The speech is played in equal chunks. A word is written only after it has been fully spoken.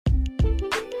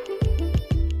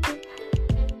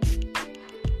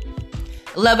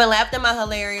Love and laughter, my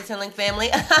hilarious healing family.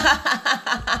 I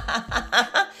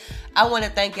want to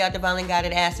thank y'all divinely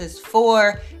guided asses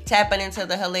for tapping into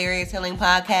the Hilarious Healing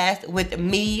Podcast with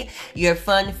me, your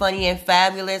fun, funny, and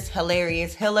fabulous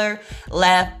hilarious healer,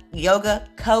 laugh yoga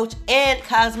coach, and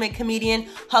cosmic comedian,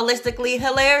 holistically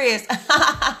hilarious.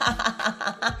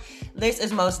 This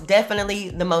is most definitely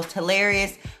the most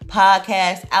hilarious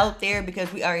podcast out there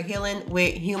because we are healing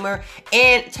with humor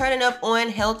and turning up on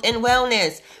health and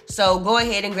wellness. So go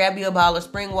ahead and grab you a bottle of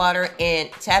spring water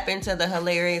and tap into the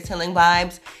hilarious healing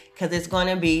vibes because it's going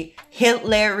to be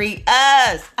hilarious.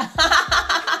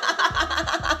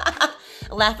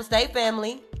 Laugh or stay,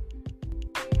 family.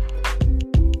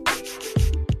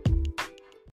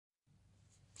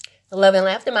 Love and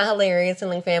laughter, my hilarious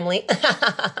healing family.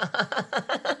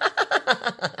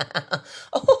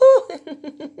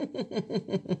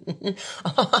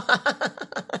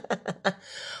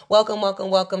 Welcome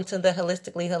to the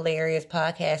Holistically Hilarious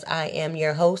Podcast. I am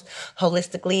your host,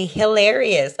 Holistically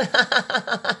Hilarious.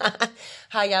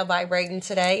 How y'all vibrating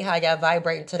today?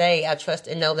 I trust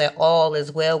and know that all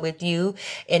is well with you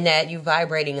and that you're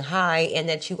vibrating high and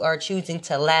that you are choosing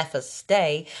to laugh or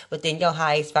stay within your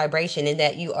highest vibration and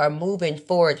that you are moving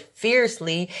forward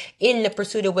fiercely in the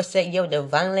pursuit of what set your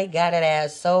divinely guided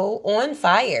ass soul on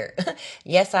fire.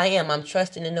 Yes, I am. I'm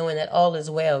trusting and knowing that all is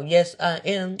well. Yes, I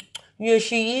am. Yes,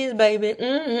 she is, baby.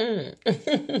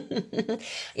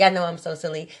 Y'all know I'm so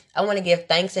silly. I want to give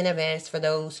thanks in advance for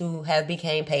those who have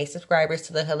became paid subscribers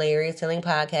to the Hilarious Healing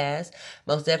Podcast.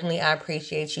 Most definitely, I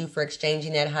appreciate you for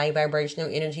exchanging that high vibrational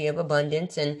energy of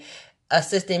abundance and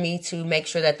assisting me to make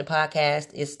sure that the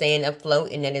podcast is staying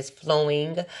afloat and that it's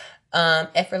flowing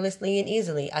effortlessly and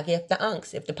easily. I give the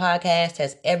unks. If the podcast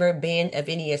has ever been of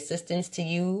any assistance to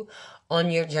you on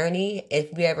your journey,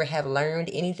 if you ever have learned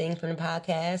anything from the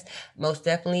podcast, most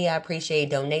definitely I appreciate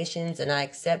donations and I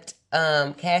accept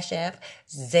Cash App,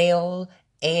 Zelle,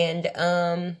 and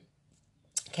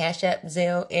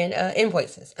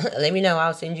invoices. Let me know.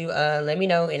 I'll send you let me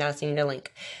know and I'll send you the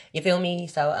link. You feel me?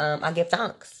 So I give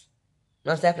thanks.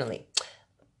 Most definitely.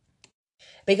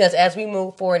 Because as we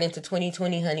move forward into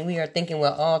 2020, honey, we are thinking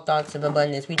with all thoughts of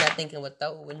abundance. We're not thinking with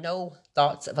no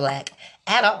thoughts of lack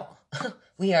at all.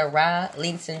 We are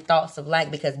releasing thoughts of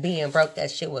lack because being broke, that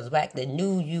shit was whack. The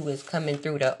new you is coming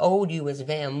through. The old you is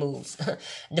van moves.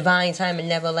 Divine time and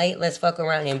never late. Let's fuck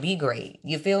around and be great.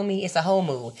 You feel me? It's a whole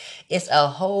mood. It's a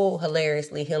whole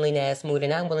hilariously healing ass mood.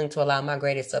 And I'm willing to allow my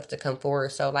greatest self to come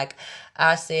forward. So like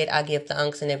I said, I give the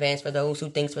unks in advance for those who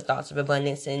thinks with thoughts of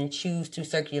abundance and choose to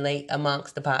circulate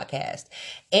amongst the podcast.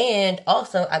 And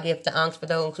also I give the unks for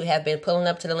those who have been pulling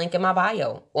up to the link in my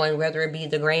bio on whether it be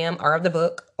the gram or the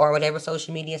book or whatever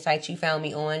social media site you found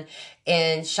me on,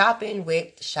 and shopping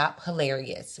with Shop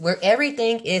Hilarious, where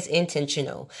everything is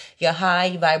intentional. Your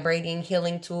high vibrating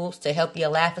healing tools to help you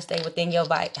laugh and stay within your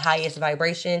highest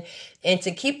vibration and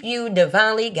to keep you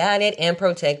divinely guided and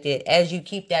protected as you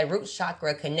keep that root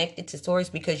chakra connected to source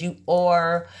because you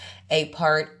are a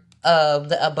part of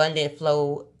the abundant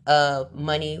flow of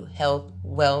money, health,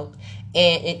 wealth,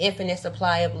 and an infinite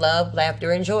supply of love,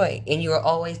 laughter, and joy. And you are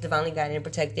always divinely guided and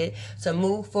protected. So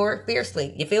move forward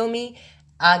fiercely. You feel me?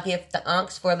 I give the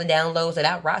unks for the downloads that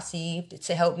I received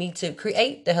to help me to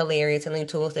create the hilarious healing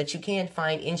tools that you can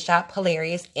find in Shop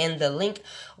Hilarious. And the link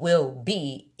will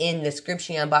be in the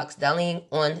description box, darling,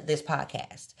 on this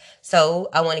podcast. So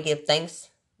I want to give thanks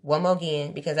one more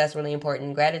again, because that's really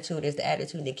important. Gratitude is the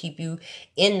attitude that keep you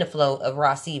in the flow of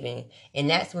receiving. And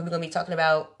that's what we're going to be talking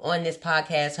about on this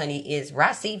podcast, honey, is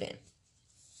receiving.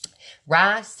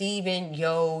 Receiving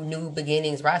your new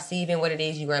beginnings. Receiving what it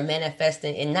is you are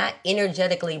manifesting and not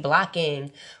energetically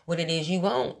blocking what it is you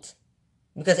want.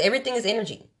 Because everything is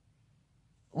energy.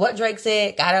 What Drake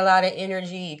said, got a lot of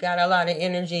energy.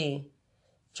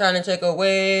 Trying to take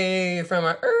away from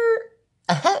our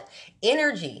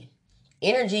energy.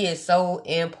 Energy is so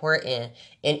important,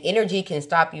 and energy can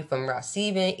stop you from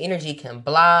receiving. Energy can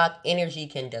block. Energy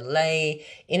can delay.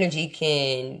 Energy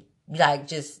can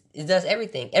it does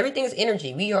everything. Everything is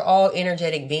energy. We are all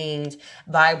energetic beings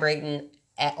vibrating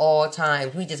at all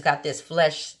times. We just got this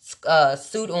flesh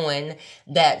suit on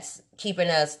that's keeping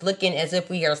us looking as if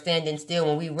we are standing still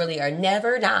when we really are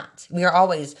never not. We are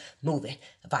always moving,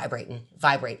 vibrating.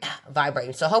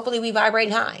 So hopefully we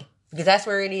vibrate high. Because that's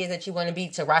where it is that you want to be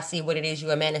to receive what it is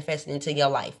you are manifesting into your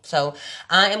life. So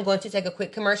I am going to take a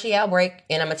quick commercial break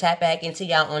and I'm going to tap back into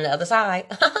y'all on the other side.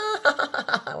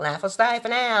 Laugh or stay for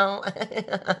now.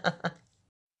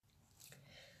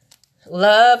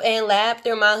 Love and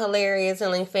laughter, my hilarious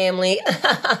healing family.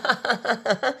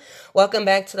 Welcome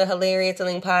back to the Hilarious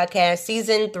Healing Podcast,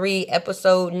 Season 3,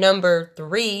 Episode number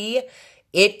 3.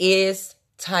 It is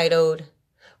titled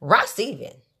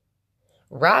Receiving.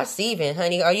 Receiving,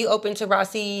 honey. Are you open to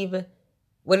receive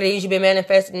what it is you've been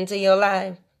manifesting into your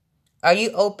life? Are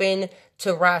you open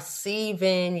to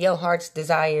receiving your heart's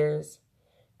desires?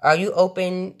 Are you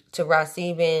open to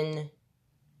receiving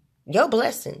your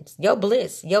blessings, your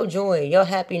bliss, your joy, your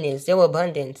happiness, your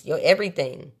abundance, your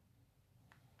everything?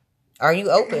 Are you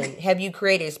open? Have you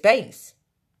created space?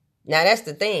 Now that's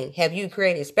the thing. Have you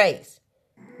created space?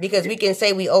 Because we can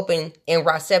say we open and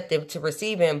receptive to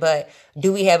receiving, but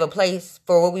do we have a place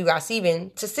for what we receiving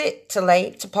to sit, to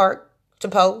lay, to park, to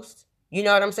pose? You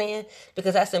know what I'm saying?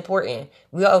 Because that's important.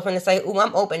 We are open to say, "Ooh,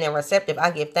 I'm open and receptive.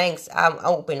 I give thanks. I'm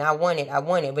open. I want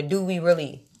it. But do we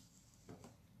really?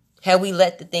 Have we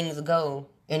let the things go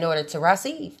in order to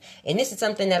receive? And this is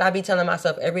something that I be telling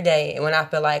myself every day. And when I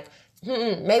feel like,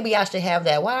 maybe I should have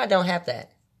that. Why I don't have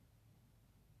that?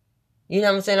 You know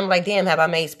what I'm saying? I'm like, damn, have I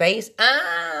made space?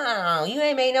 Oh, you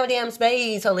ain't made no damn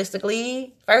space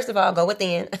holistically. First of all, go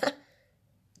within.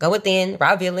 Go within,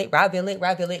 reveal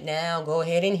it. Now go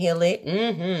ahead and heal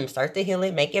it. Start to heal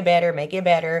it, make it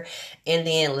better. And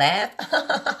then laugh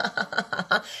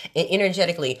and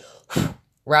energetically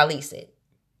release it.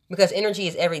 Because energy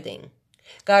is everything.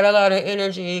 Got a lot of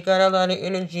energy.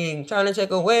 Trying to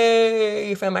take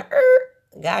away from my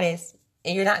goddess.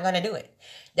 And you're not going to do it.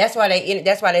 That's why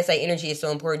they say energy is so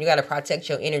important. You got to protect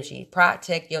your energy.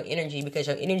 Protect your energy because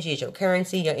your energy is your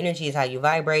currency. Your energy is how you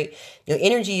vibrate. Your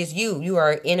energy is you. You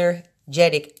are an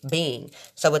energetic being.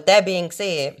 So with that being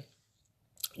said,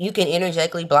 you can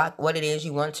energetically block what it is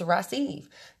you want to receive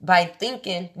by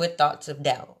thinking with thoughts of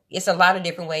doubt. It's a lot of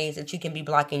different ways that you can be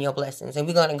blocking your blessings. And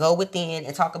we're going to go within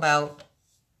and talk about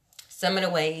some of the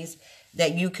ways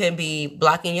that you could be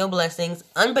blocking your blessings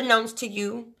unbeknownst to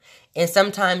you. And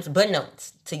sometimes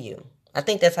beknownst to you. I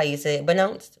think that's how you say it,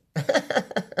 beknownst.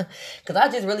 Because I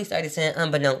just really started saying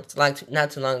unbeknownst like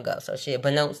not too long ago. So shit,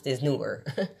 beknownst is newer.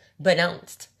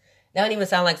 Beknownst. That don't even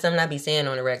sound like something I be saying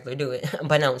on a regular, do it.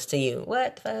 Beknownst to you.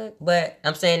 What the fuck? But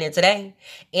I'm saying it today.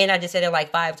 And I just said it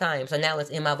like 5 times. So now it's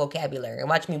in my vocabulary. And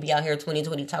watch me be out here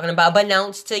 2020 talking about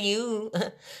beknownst to you.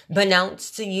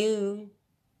 Beknownst to you.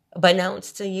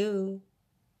 Beknownst to you.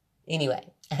 Anyway.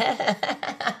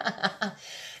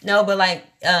 No, but like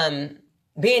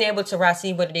being able to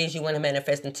receive what it is you want to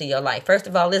manifest into your life. First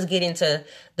of all, let's get into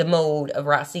the mode of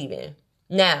receiving.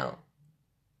 Now,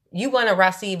 you want to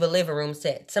receive a living room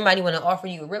set. Somebody want to offer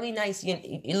you a really nice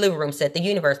living room set. The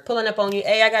universe pulling up on you.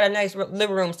 Hey, I got a nice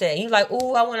living room set. You like,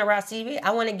 ooh, I want to receive it. I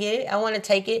want to get it. I want to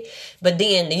take it. But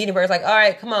then the universe like, all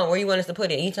right, come on. Where you want us to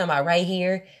put it? You talking about right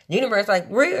here? The universe like,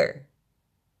 where?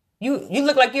 You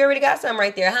look like you already got something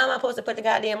right there. How am I supposed to put the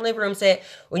goddamn living room set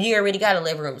when you already got a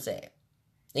living room set?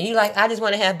 And you like, I just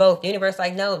want to have both. The universe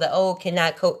like, no, the old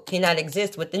cannot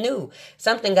exist with the new.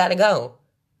 Something got to go.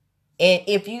 And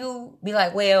if you be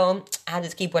like, well, I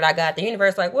just keep what I got. The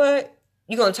universe like, what?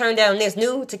 You going to turn down this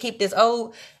new to keep this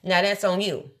old? Now that's on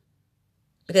you.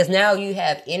 Because now you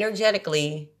have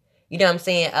energetically, you know what I'm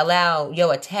saying, allow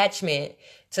your attachment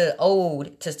to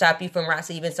old to stop you from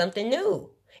receiving something new.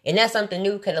 And that something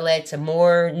new could have led to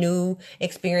more new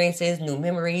experiences, new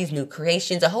memories, new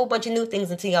creations, a whole bunch of new things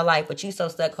into your life. But you so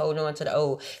stuck holding on to the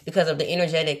old because of the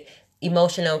energetic,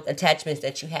 emotional attachments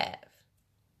that you have.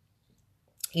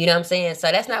 You know what I'm saying?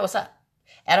 So that's not what's up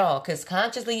at all. Because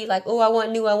consciously you're like, oh, I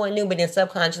want new. But then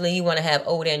subconsciously you want to have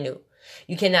old and new.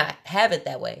 You cannot have it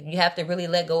that way. You have to really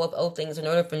let go of old things in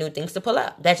order for new things to pull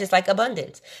up. That's just like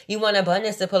abundance. You want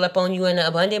abundance to pull up on you in an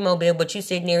abundant mobile, but you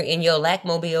sitting there in your lack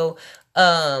mobile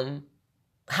hot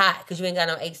because you ain't got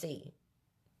no AC.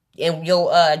 And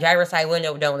your driver's side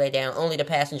window don't let down, only the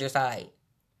passenger side.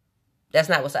 That's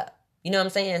not what's up. You know what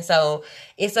I'm saying? So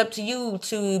it's up to you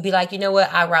to be like, you know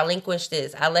what? I relinquish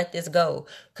this. I let this go.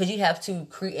 Because you have to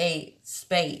create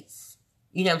space.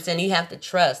 You know what I'm saying? You have to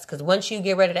trust. Because once you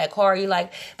get rid of that car, you're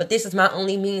like, but this is my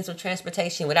only means of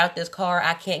transportation. Without this car,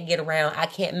 I can't get around. I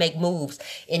can't make moves.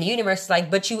 And the universe is like,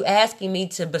 but you asking me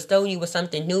to bestow you with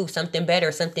something new, something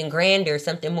better, something grander,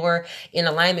 something more in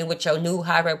alignment with your new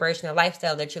high vibrational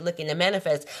lifestyle that you're looking to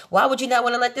manifest. Why would you not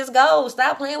want to let this go?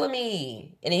 Stop playing with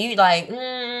me. And then you like,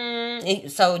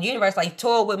 So the universe like,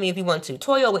 toil with me if you want to.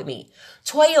 Toil with me.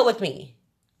 Toil with me.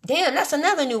 Damn, that's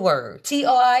another new word.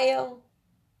 Toil.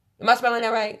 Am I spelling that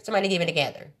right? Somebody give it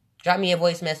together. Drop me a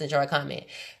voice message or a comment.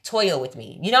 Toil with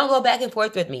me. You don't go back and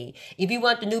forth with me. If you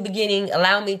want the new beginning,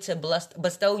 allow me to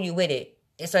bestow you with it.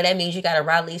 And so that means you got to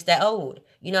release that old.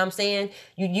 You know what I'm saying?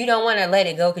 You don't want to let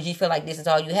it go because you feel like this is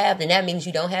all you have. Then that means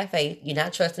you don't have faith. You're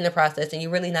not trusting the process and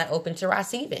you're really not open to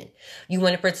receiving. You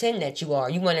want to pretend that you are.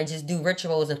 You want to just do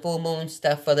rituals and full moon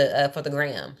stuff for the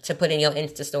gram to put in your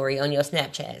Insta story on your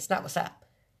Snapchat. It's not what's up.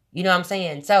 You know what I'm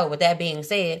saying? So with that being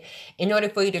said, in order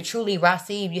for you to truly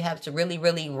receive, you have to really,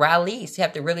 really release. You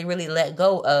have to really, really let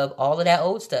go of all of that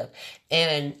old stuff.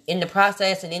 And in the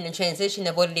process and in the transition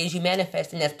of what it is you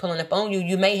manifest and that's pulling up on you,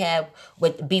 you may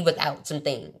be without some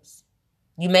things.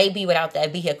 You may be without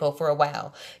that vehicle for a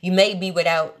while. You may be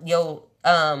without your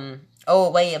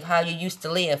old way of how you used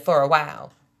to live for a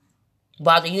while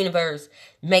the universe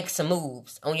makes some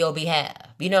moves on your behalf.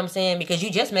 You know what I'm saying? Because you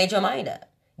just made your mind up.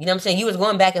 You know what I'm saying? You was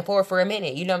going back and forth for a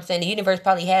minute. You know what I'm saying? The universe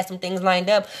probably has some things lined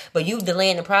up, but you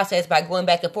delaying the process by going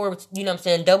back and forth, you know what I'm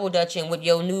saying, double dutching with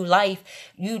your new life.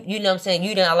 You know what I'm saying?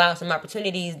 You didn't allow some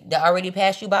opportunities that already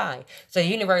passed you by. So the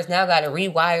universe now got to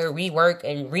rewire, rework,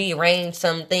 and rearrange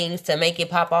some things to make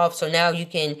it pop off. So now you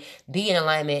can be in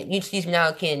alignment. You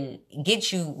now can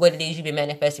get you what it is you've been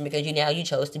manifesting because you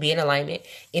chose to be in alignment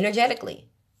energetically.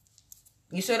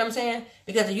 You see what I'm saying?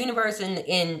 Because the universe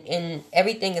and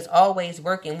everything is always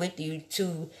working with you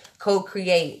to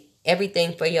co-create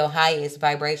everything for your highest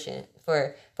vibration,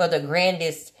 for the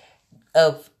grandest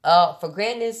of for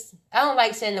grandest. I don't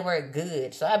like saying the word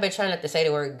good, so I've been trying not to say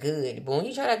the word good. But when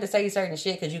you try not to say certain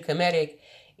shit because you comedic,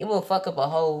 it will fuck up a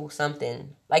whole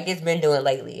something like it's been doing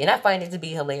lately. And I find it to be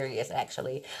hilarious,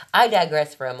 actually. I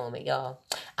digress for a moment, y'all.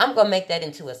 I'm going to make that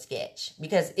into a sketch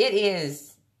because it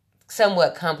is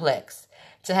somewhat complex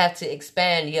to have to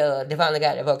expand your divinely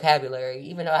guided vocabulary,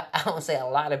 even though I don't say a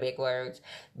lot of big words,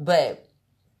 but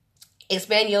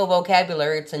expand your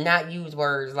vocabulary to not use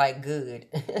words like good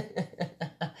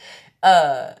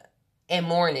and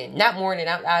morning. Not morning,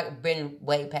 I've been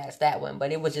way past that one,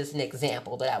 but it was just an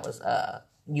example that I was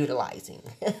utilizing.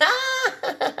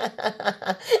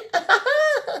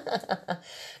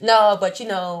 No,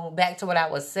 but back to what I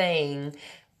was saying,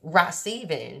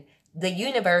 receiving. The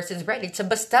universe is ready to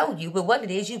bestow you with what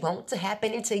it is you want to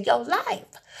happen into your life.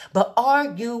 But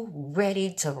are you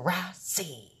ready to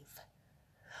receive?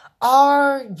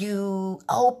 Are you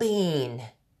open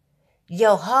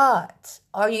your heart?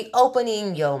 Are you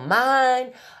opening your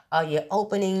mind? Are you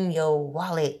opening your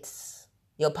wallets,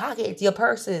 your pockets, your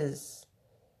purses?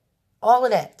 All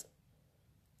of that.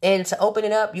 And to open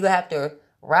it up, you have to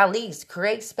release,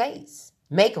 create space,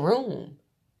 make room.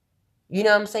 You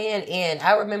know what I'm saying? And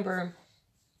I remember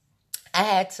I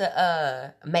had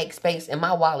to make space in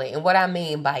my wallet. And what I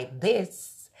mean by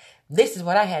this is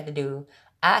what I had to do.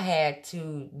 I had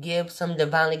to give some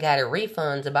divinely guided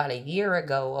refunds about a year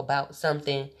ago about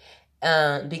something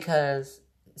because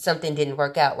something didn't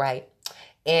work out right.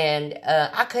 And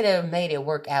I could have made it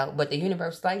work out, but the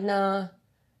universe was like, nah,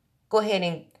 go ahead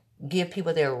and give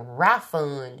people their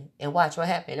refund and watch what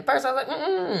happens. At first I was like,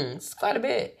 it's quite a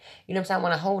bit. You know what I'm saying? I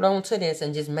want to hold on to this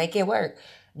and just make it work.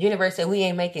 The universe said, we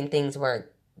ain't making things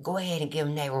work. Go ahead and give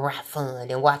them their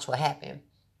refund and watch what happens.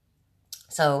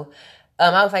 So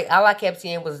I was like, all I kept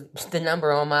seeing was the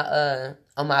number on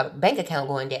my bank account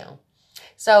going down.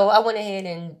 So I went ahead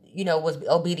and, was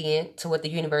obedient to what the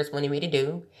universe wanted me to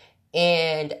do.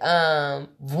 And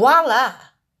voila.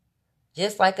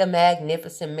 Just like a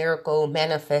magnificent miracle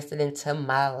manifested into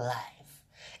my life.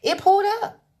 It pulled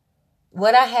up.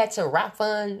 What I had to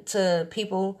refund to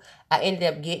people, I ended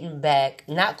up getting back,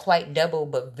 not quite double,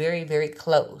 but very, very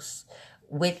close.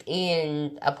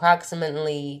 Within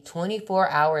approximately 24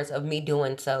 hours of me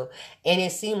doing so. And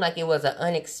it seemed like it was an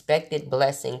unexpected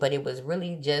blessing, but it was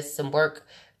really just some work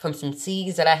from some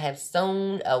seeds that I have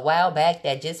sown a while back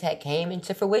that just had came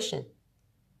into fruition.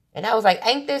 And I was like,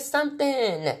 ain't this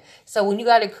something? So when you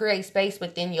got to create space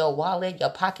within your wallet, your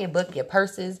pocketbook, your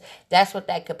purses, that's what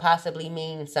that could possibly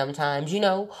mean sometimes,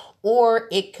 Or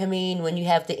it could mean when you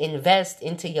have to invest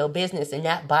into your business and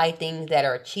not buy things that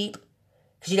are cheap.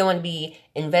 Because you don't want to be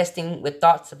investing with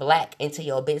thoughts of lack into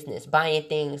your business. Buying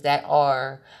things that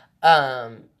are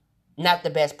not the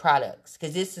best products.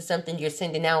 Because this is something you're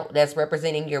sending out that's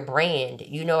representing your brand.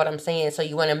 You know what I'm saying? So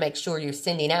you want to make sure you're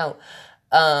sending out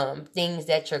things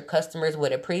that your customers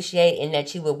would appreciate and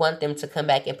that you would want them to come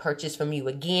back and purchase from you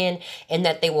again, and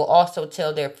that they will also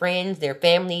tell their friends, their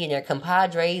family, and their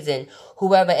compadres and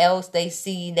whoever else they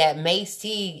see that may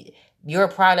see your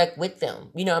product with them.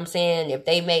 You know what I'm saying? If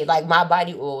they made like my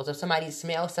body oils, if somebody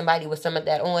smells somebody with some of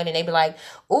that on and they be like,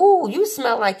 ooh, you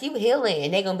smell like you healing.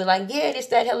 And they're going to be like, yeah, it's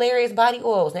that hilarious body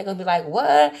oils. And they're going to be like,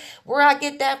 what? Where I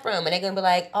get that from? And they're going to be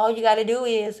like, all you got to do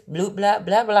is blah, blah,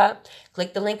 blah, blah.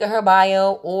 Click the link in her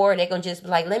bio. Or they're going to just be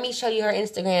like, let me show you her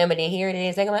Instagram. And then here it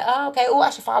is. They're going to be like, oh, okay. Oh, I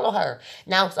should follow her.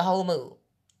 Now it's the whole mood.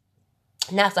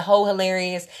 Now it's a whole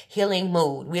hilarious healing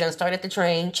mood. We done started the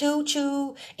train, choo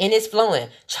choo, and it's flowing.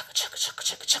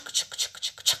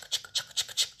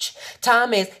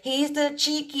 Thomas, he's the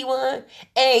cheeky one.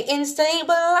 Ain't insane,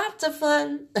 but lots of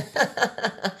fun.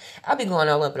 I be going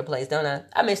all over the place, don't I?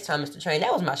 I miss Thomas the Train.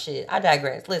 That was my shit. I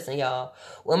digress. Listen, y'all.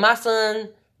 When my son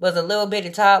was a little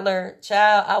bitty toddler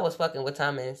child, I was fucking with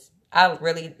Thomas. I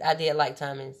did like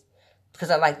Thomas. Because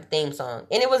I liked the theme song.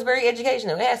 And it was very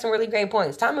educational. It had some really great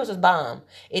points. Thomas was bomb.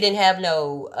 It didn't have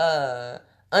no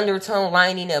undertone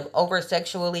lining of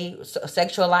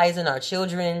sexualizing our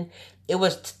children. It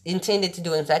was intended to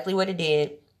do exactly what it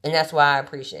did. And that's why I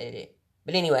appreciated it.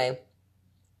 But anyway,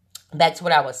 back to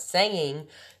what I was saying.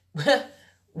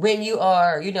 When you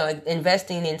are,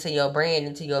 investing into your brand,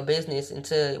 into your business,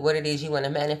 into what it is you want to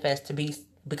manifest to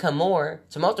become more,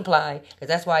 to multiply. Because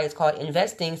that's why it's called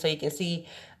investing. So you can see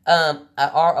a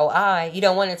ROI, you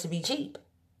don't want it to be cheap.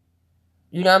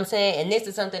 You know what I'm saying? And this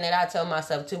is something that I tell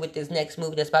myself too with this next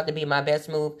move that's about to be my best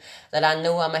move, that I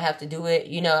know I'm going to have to do it.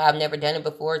 I've never done it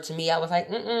before. To me, I was like,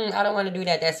 I don't want to do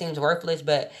that. That seems worthless.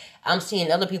 But I'm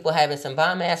seeing other people having some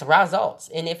bomb ass results.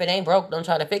 And if it ain't broke, don't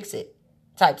try to fix it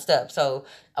type stuff. So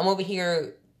I'm over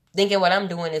here thinking what I'm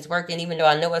doing is working, even though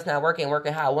I know it's not working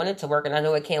how I want it to work. And I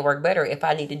know it can't work better if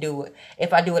I need to do it.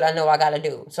 If I do what I know I got to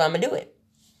do. So I'm going to do it.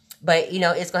 But,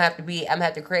 it's going to have to be, I'm going to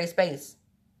have to create space.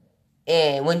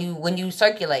 And when you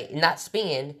circulate, not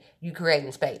spend, you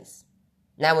creating space.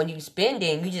 Now, when you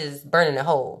spending, you just burning a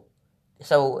hole.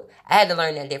 So I had to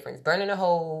learn that difference. Burning a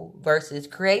hole versus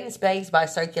creating space by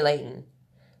circulating.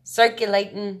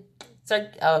 I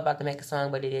was about to make a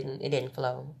song, but it didn't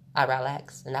flow. I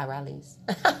relax and I release.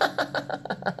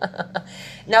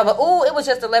 No, but it was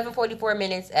just 11:44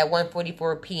 minutes at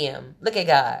 1:44 p.m. Look at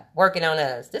God working on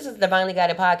us. This is the Divinely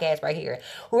Guided Podcast right here.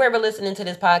 Whoever listening to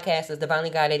this podcast is divinely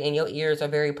guided and your ears are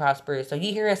very prosperous. So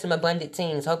you hearing some abundant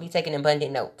things. Hope you're taking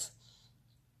abundant notes.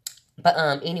 But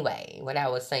anyway, what I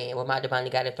was saying with my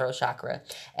Divinely Guided Throat Chakra,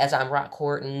 as I'm rock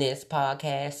courting this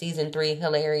podcast, season 3,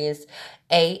 hilarious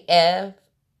AF,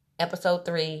 episode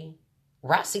 3,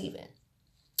 receiving.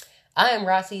 I am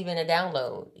receiving a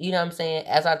download. You know what I'm saying?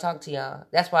 As I talk to y'all.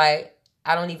 That's why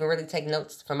I don't even really take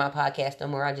notes for my podcast no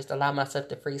more. I just allow myself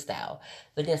to freestyle.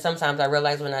 But then sometimes I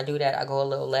realize when I do that, I go a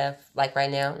little left. Like right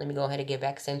now, let me go ahead and get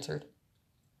back centered.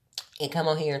 And come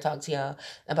on here and talk to y'all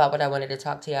about what I wanted to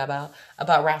talk to y'all about.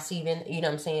 About receiving, you know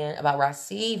what I'm saying? About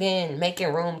receiving,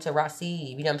 making room to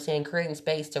receive. You know what I'm saying? Creating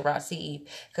space to receive.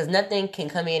 Because nothing can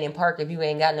come in and park if you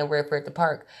ain't got nowhere for it to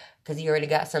park. Because you already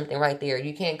got something right there.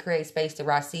 You can't create space to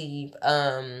receive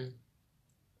love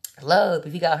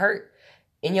if you got hurt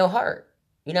in your heart.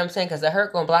 You know what I'm saying? Because the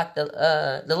hurt going to block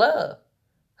the love.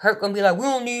 Hurt going to be like, we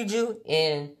don't need you.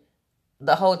 And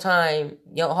the whole time,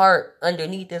 your heart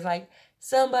underneath is like,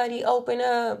 somebody open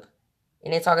up.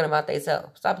 And they're talking about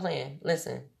themselves. Stop playing.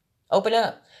 Listen. Open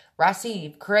up.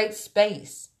 Receive. Create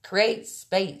space. Create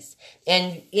space.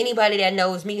 And anybody that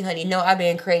knows me, honey, know I've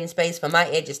been creating space for my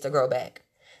edges to grow back.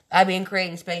 I've been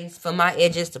creating space for my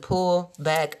edges to pull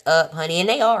back up, honey. And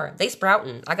they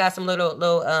sprouting. I got some little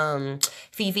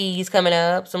fifis coming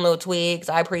up, some little twigs.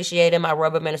 I appreciate them. I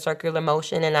rub them in a circular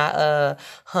motion and I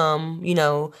hum,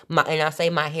 and I say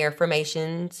my hair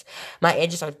formations. My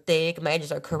edges are thick. My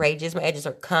edges are courageous. My edges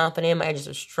are confident. My edges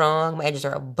are strong. My edges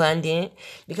are abundant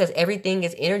because everything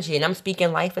is energy and I'm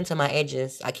speaking life into my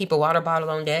edges. I keep a water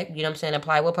bottle on deck. You know what I'm saying?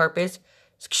 Apply with purpose.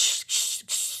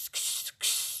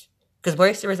 Because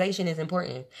moisturization is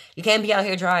important. You can't be out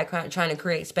here dry trying to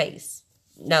create space.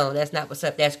 No, that's not what's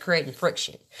up. That's creating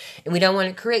friction. And we don't want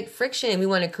to create friction. We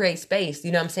want to create space.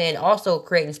 You know what I'm saying? Also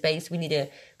creating space, we need to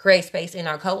create space in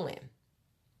our colon.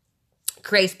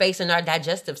 Create space in our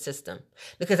digestive system.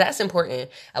 Because that's important.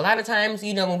 A lot of times,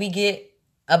 when we get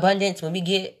abundance, when we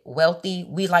get wealthy,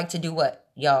 we like to do what?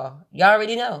 Y'all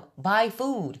already know. Buy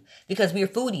food. Because we're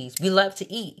foodies. We love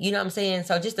to eat. You know what I'm saying?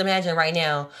 So just imagine right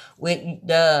now with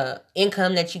the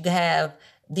income that you have,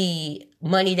 the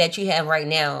money that you have right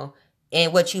now,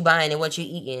 and what you buying and what you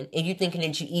eating, and you thinking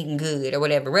that you eating good or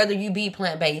whatever. Whether you be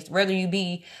plant-based, whether you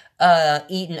be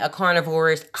eating a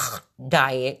carnivorous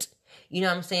diet. You know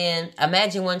what I'm saying?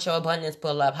 Imagine once your abundance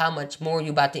pull up, how much more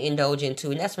you about to indulge into.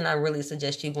 And that's when I really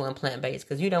suggest you going plant-based.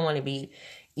 Because you don't want to be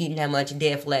eating that much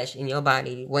dead flesh in your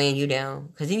body, weighing you down.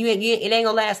 Because it ain't going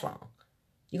to last long.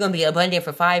 You're going to be abundant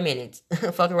for 5 minutes.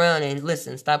 Fuck around and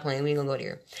listen. Stop playing. We ain't going to go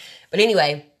there. But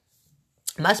anyway,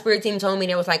 my spirit team told me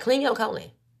they was like, clean your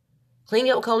colon. Clean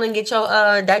your colon, get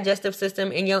your digestive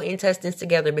system and your intestines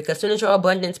together. Because as soon as your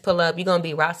abundance pull up, you're going to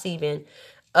be receiving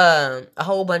a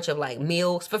whole bunch of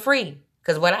meals for free.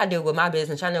 Because what I do with my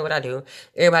business, I know what I do.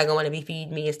 Everybody gonna want to be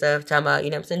feeding me and stuff. Talking about,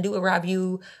 what I'm saying, do a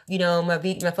review,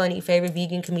 my funny favorite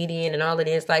vegan comedian and all of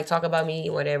this, talk about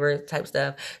me, whatever type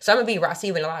stuff. So I'm gonna be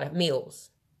receiving a lot of meals.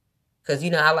 Because,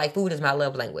 I like food as my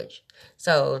love language.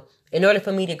 So in order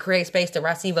for me to create space to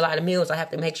receive a lot of meals, I have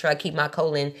to make sure I keep my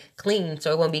colon clean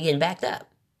so it won't be getting backed up.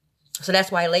 So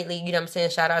that's why lately,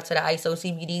 shout out to the ISO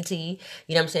CBD tea,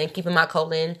 keeping my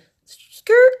colon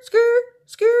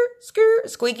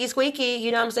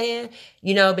squeaky,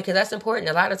 because that's important.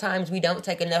 A lot of times we don't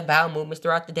take enough bowel movements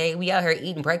throughout the day. We out here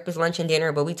eating breakfast, lunch, and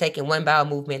dinner, but we taking one bowel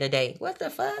movement a day. What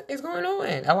the fuck is going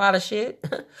on? A lot of shit.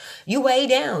 You way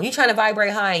down. You trying to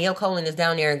vibrate high and your colon is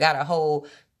down there and got a whole,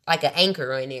 like an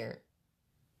anchor in there.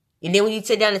 And then when you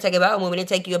sit down and take a bowel movement, it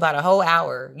take you about a whole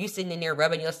hour. You sitting in there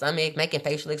rubbing your stomach, making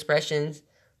facial expressions,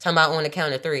 talking about on the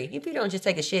count of 3. If you don't just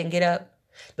take a shit and get up.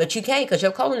 But you can't because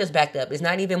your colon is backed up. It's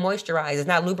not even moisturized. It's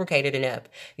not lubricated enough.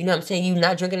 You know what I'm saying? You're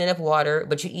not drinking enough water,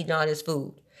 but you're eating all this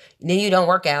food. And then you don't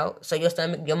work out, so your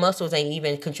stomach, your muscles ain't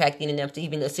even contracting enough to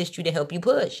even assist you to help you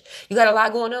push. You got a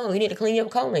lot going on. You need to clean your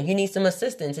colon. You need some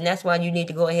assistance, and that's why you need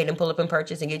to go ahead and pull up and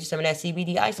purchase and get you some of that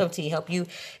CBD ISO tea, help you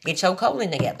get your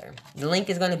colon together. The link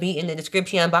is going to be in the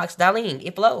description box, darling.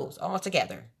 It flows all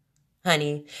together,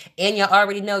 honey. And you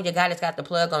already know your goddess got the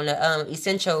plug on the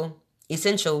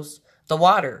essentials, the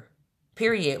water,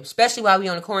 period. Especially while we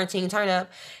on the quarantine turn up.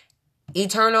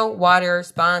 Eternal Water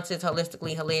sponsors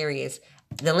Holistically Hilarious.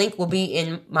 The link will be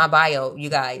in my bio, you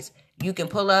guys. You can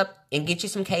pull up and get you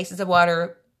some cases of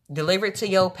water, deliver it to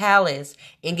your palace,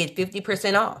 and get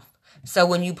 50% off. So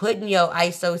when you put in your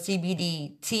ISO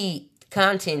CBD tea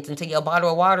contents into your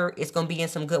bottle of water, it's going to be in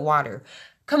some good water.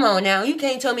 Come on now. You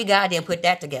can't tell me God didn't put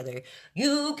that together.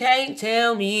 You can't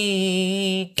tell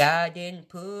me God didn't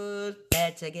put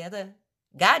that together.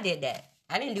 God did that.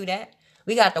 I didn't do that.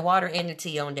 We got the water and the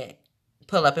tea on deck.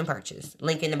 Pull up and purchase.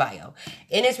 Link in the bio.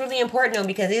 And it's really important though,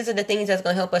 because these are the things that's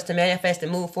going to help us to manifest and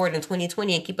move forward in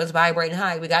 2020 and keep us vibrating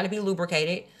high. We got to be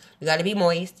lubricated. We got to be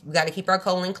moist. We got to keep our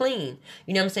colon clean.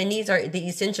 You know what I'm saying? These are the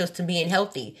essentials to being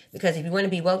healthy. Because if you want to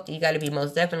be wealthy, you got to be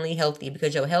most definitely healthy.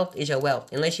 Because your health is your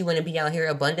wealth. Unless you want to be out here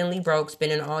abundantly broke,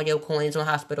 spending all your coins on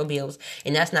hospital bills.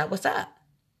 And that's not what's up.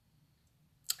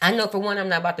 I know for one, I'm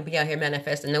not about to be out here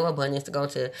manifesting no abundance to go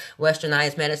to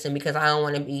westernized medicine because I don't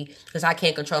want to be, because I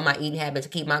can't control my eating habits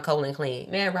to keep my colon clean.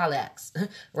 Man, relax.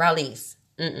 Release.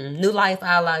 New life,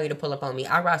 I allow you to pull up on me.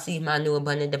 I receive my new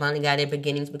abundant, divinely guided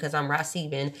beginnings because I'm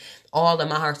receiving all of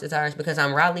my heart's desires, because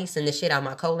I'm releasing the shit out of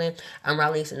my colon. I'm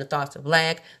releasing the thoughts of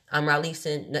lack. I'm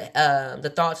releasing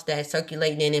the thoughts that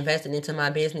circulating and investing into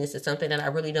my business is something that I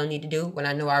really don't need to do when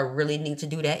I know I really need to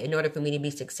do that in order for me to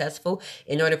be successful.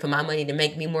 In order for my money to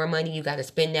make me more money, you got to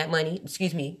spend that money.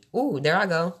 Excuse me. Ooh, there I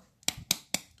go.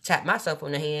 Tap myself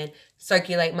on the hand.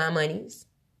 Circulate my monies.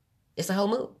 It's a whole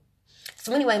move.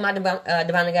 So anyway, my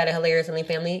divinely guided hilarious healing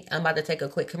family, I'm about to take a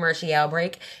quick commercial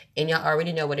break, and y'all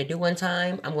already know what to do one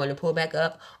time. I'm going to pull back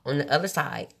up on the other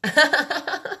side.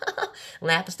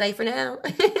 Laugh and stay for now.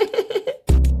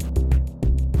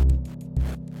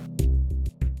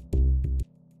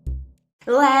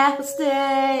 Laugh and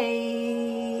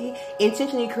stay.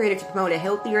 Intentionally created to promote a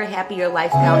healthier, happier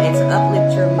lifestyle and to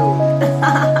uplift your mood.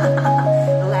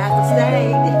 Laugh and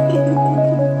stay.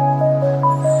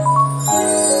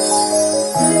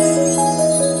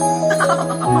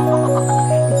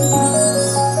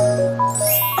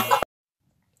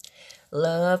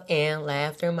 Love and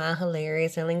laughter, my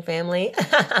hilarious healing family.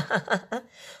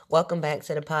 Welcome back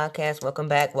to the podcast. Welcome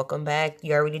back.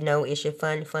 You already know it's your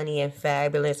fun, funny, and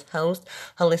fabulous host,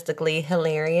 Holistically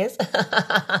Hilarious.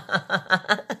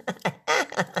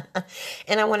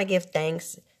 And I want to give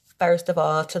thanks, first of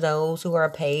all, to those who are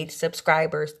paid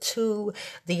subscribers to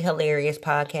the Hilarious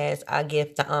Podcast. I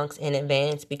give the onks in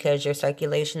advance because your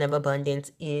circulation of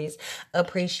abundance is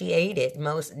appreciated.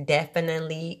 Most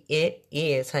definitely it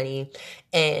is, honey.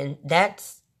 And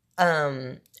that's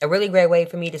a really great way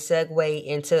for me to segue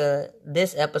into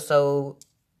this episode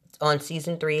on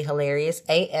season 3, Hilarious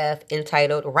AF,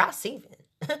 entitled Receiving.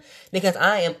 Because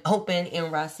I am open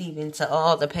and receiving to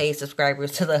all the paid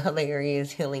subscribers to the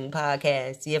Hilarious Healing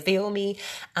Podcast. You feel me?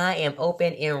 I am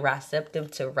open and receptive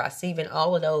to receiving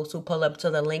all of those who pull up to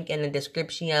the link in the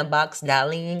description box,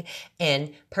 darling,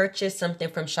 and purchase something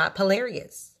from Shop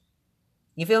Hilarious.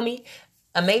 You feel me?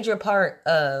 A major part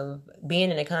of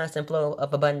being in a constant flow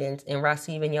of abundance and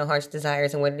receiving your heart's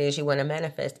desires and what it is you want to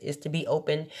manifest is to be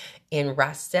open and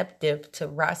receptive to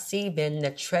receiving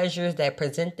the treasures that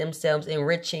present themselves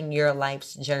enriching your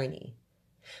life's journey.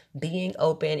 Being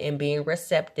open and being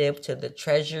receptive to the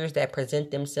treasures that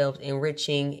present themselves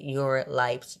enriching your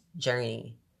life's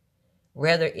journey.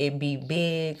 Whether it be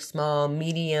big, small,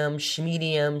 medium,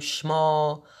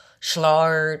 small,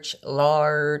 large,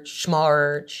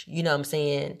 schmarge, you know what I'm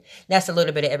saying? That's a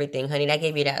little bit of everything, honey. That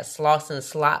gave you that sloss and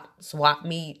swap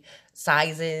meet,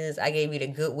 sizes. I gave you the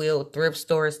Goodwill thrift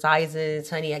store sizes.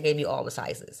 Honey, I gave you all the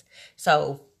sizes.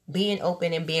 So being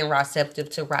open and being receptive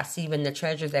to receiving the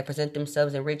treasures that present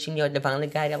themselves, enriching your divinely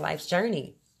guided life's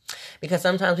journey. Because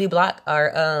sometimes we block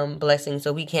our blessings,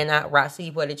 so we cannot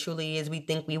receive what it truly is we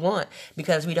think we want,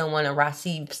 because we don't want to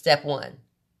receive step one.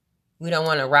 We don't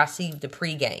want to receive the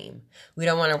pregame. We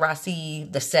don't want to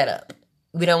receive the setup.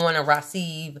 We don't want to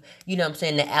receive, you know what I'm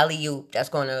saying, the alley-oop that's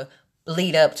going to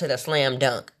lead up to the slam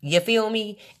dunk. You feel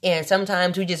me? And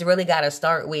sometimes we just really got to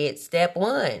start with step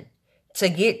one to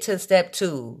get to step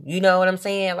two. You know what I'm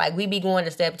saying? Like, we be going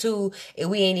to step two and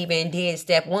we ain't even did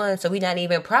step one, so we not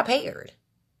even prepared.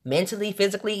 Mentally,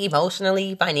 physically,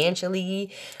 emotionally,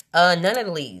 financially, none of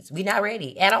the leads. We not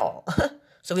ready at all.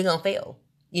 So we gonna fail.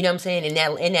 You know what I'm saying?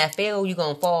 In that fail, you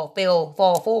gonna fall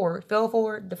forward. Fall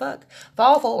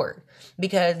forward.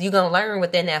 Because you gonna learn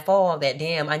within that fall that,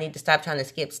 damn, I need to stop trying to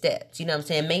skip steps. You know what I'm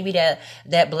saying? Maybe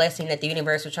that blessing that the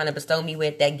universe was trying to bestow me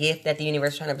with, that gift that the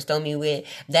universe was trying to bestow me with,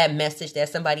 that message that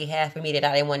somebody had for me that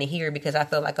I didn't want to hear because I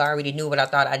felt like I already knew what I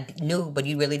thought I knew, but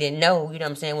you really didn't know. You know what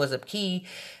I'm saying? Was a key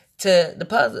to the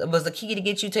puzzle, was the key to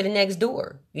get you to the next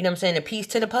door. You know what I'm saying? A piece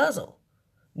to the puzzle.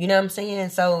 You know what I'm saying?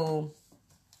 So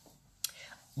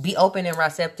be open and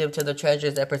receptive to the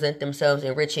treasures that present themselves,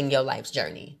 enriching your life's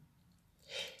journey.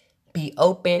 Be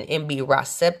open and be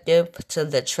receptive to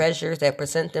the treasures that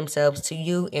present themselves to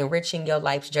you, enriching your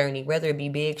life's journey, whether it be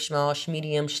big, small,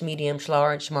 medium,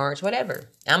 large, whatever.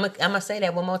 I'm gonna say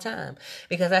that one more time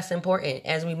because that's important.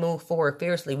 As we move forward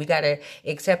fiercely, we got to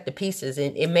accept the pieces,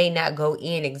 and it may not go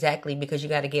in exactly because you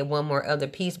got to get one more other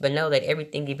piece, but know that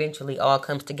everything eventually all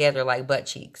comes together like butt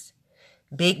cheeks.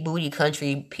 Big booty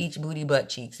country, peach booty butt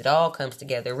cheeks. It all comes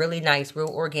together. Really nice, real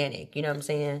organic. You know what I'm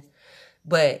saying?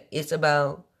 But it's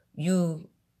about you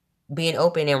being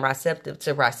open and receptive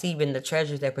to receiving the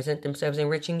treasures that present themselves,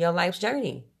 enriching your life's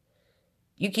journey.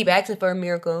 You keep asking for a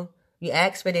miracle. You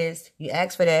ask for this. You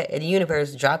ask for that. And the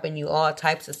universe dropping you all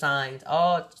types of signs,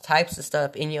 all types of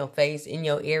stuff in your face, in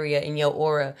your area, in your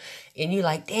aura. And you're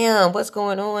like, damn, what's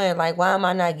going on? Like, why am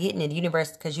I not getting it? The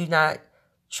universe, because you're not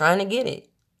trying to get it.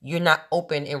 You're not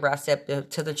open and receptive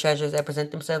to the treasures that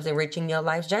present themselves, enriching your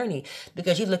life's journey,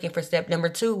 because you're looking for step number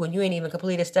 2 when you ain't even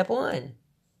completed step 1.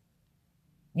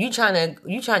 You trying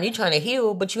to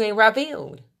heal, but you ain't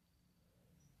revealed.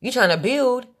 You trying to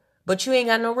build, but you ain't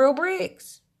got no real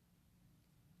bricks.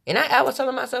 And I was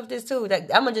telling myself this too. That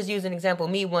I'm gonna just use an example.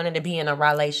 Me wanting to be in a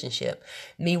relationship,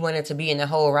 me wanting to be in a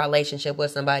whole relationship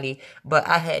with somebody, but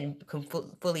I hadn't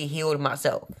fully healed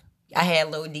myself. I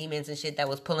had little demons and shit that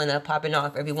was pulling up, popping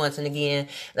off every once and again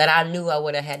that I knew I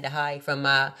would have had to hide from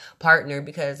my partner,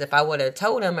 because if I would have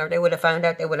told them or they would have found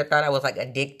out, they would have thought I was like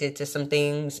addicted to some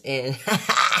things, and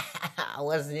I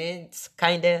wasn't,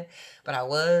 kind of, but I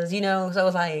was, you know. So it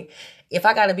was like, if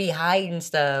I got to be hiding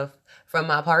stuff from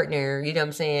my partner, you know what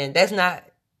I'm saying, that's not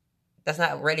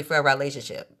ready for a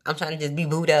relationship. I'm trying to just be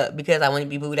booed up because I want to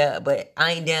be booed up, but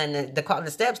I ain't done the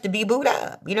steps to be booed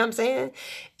up. You know what I'm saying?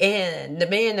 And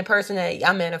the person that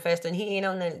I'm manifesting, he ain't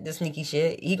on the sneaky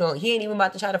shit. He ain't even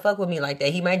about to try to fuck with me like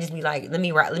that. He might just be like, let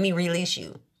me release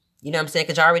you. You know what I'm saying?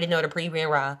 Because you already know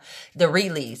the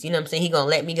release. You know what I'm saying? He gonna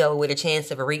let me go with a chance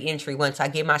of a re-entry once I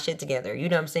get my shit together. You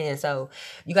know what I'm saying? So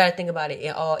you got to think about it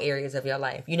in all areas of your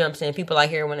life. You know what I'm saying? People out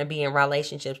here want to be in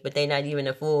relationships, but they not even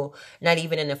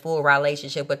in a full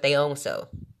relationship with their own self.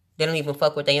 They don't even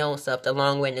fuck with their own self the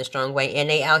long way and the strong way. And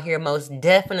they out here most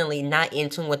definitely not in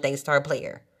tune with their star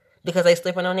player. Because they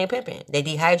slipping on their pimping. They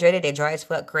dehydrated, they dry as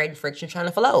fuck, creating friction, trying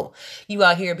to flow. You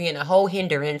out here being a whole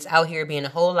hindrance, out here being a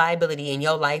whole liability in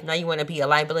your life. Now you want to be a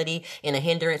liability and a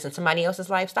hindrance in somebody else's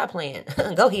life? Stop playing.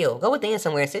 Go heal. Go within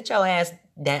somewhere and sit your ass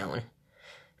down.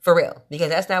 For real. Because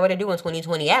that's not what they do in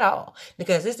 2020 at all.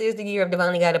 Because this is the year of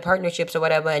divinely guided partnerships or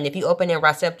whatever. And if you open and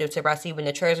receptive to receiving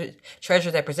the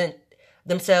treasures that present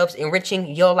themselves,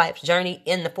 enriching your life's journey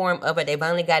in the form of a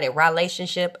divinely guided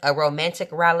relationship, a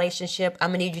romantic relationship, I'm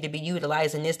going to need you to be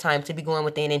utilizing this time to be going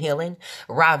within and healing,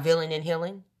 revealing and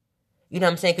healing. You know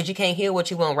what I'm saying? Because you can't heal what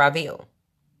you won't reveal.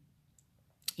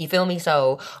 You feel me?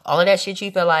 So all of that shit you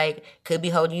feel like could be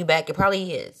holding you back, it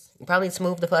probably is. It probably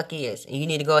smooth the fuck is. And you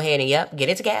need to go ahead and, get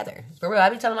it together. For real, I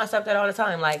be telling myself that all the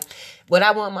time. Like, would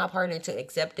I want my partner to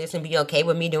accept this and be okay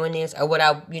with me doing this? Or would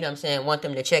I, you know what I'm saying, want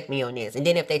them to check me on this? And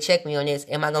then if they check me on this,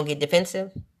 am I going to get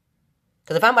defensive? Because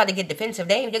Because if I'm about to get defensive,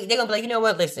 they're going to be like, you know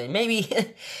what, listen, maybe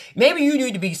maybe you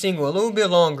need to be single a little bit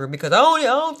longer because I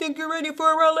don't think you're ready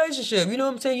for a relationship. You know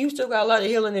what I'm saying? You still got a lot of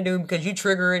healing to do because you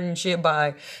triggering and shit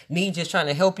by me just trying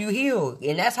to help you heal.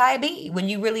 And that's how it be. When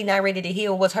you really not ready to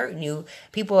heal what's hurting you,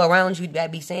 people around you that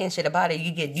be saying shit about it,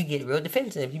 you get real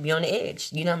defensive. You be on the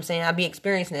edge. You know what I'm saying? I be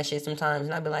experiencing that shit sometimes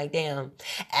and I be like, damn,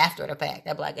 after the fact,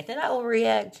 I be like, did I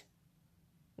overreact?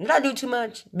 Did I do too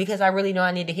much? Because I really know I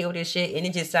need to heal this shit, and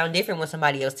it just sounds different when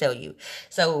somebody else tell you.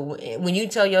 So when you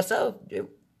tell yourself,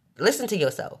 listen to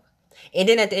yourself. And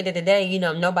then at the end of the day, you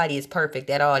know, nobody is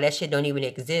perfect at all. That shit don't even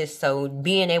exist. So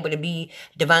being able to be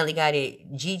divinely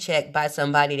guided, G-checked by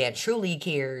somebody that truly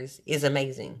cares is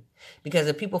amazing. Because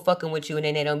if people fucking with you and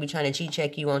then they don't be trying to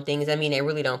G-check you on things, I mean, they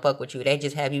really don't fuck with you. They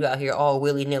just have you out here all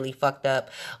willy-nilly fucked up,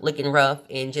 looking rough,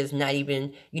 and just not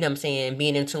even, you know what I'm saying,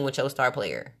 being in tune with your star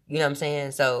player. You know what I'm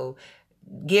saying? So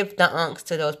give the unks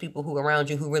to those people who around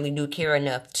you who really do care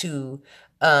enough to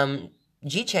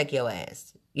G-check your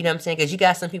ass. You know what I'm saying? Because you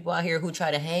got some people out here who try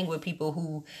to hang with people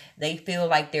who they feel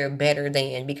like they're better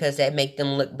than because that make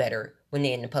them look better when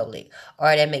they're in the public.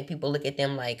 Or that make people look at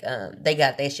them like they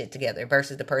got their shit together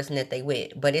versus the person that they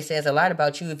with. But it says a lot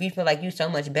about you. If you feel like you so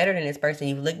much better than this person,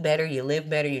 you look better, you live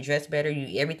better, you dress better,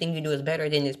 everything you do is better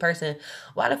than this person,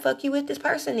 why the fuck you with this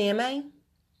person then, man?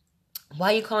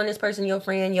 Why you calling this person your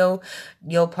friend,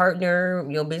 your partner,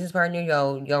 your business partner,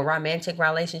 your romantic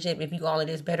relationship if you all of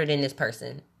this better than this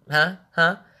person? Huh?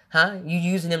 You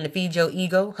using them to feed your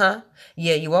ego? Huh?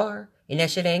 Yeah, you are. And that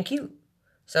shit ain't cute.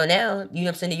 So now, you know what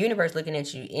I'm saying, the universe looking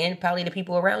at you and probably the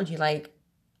people around you like,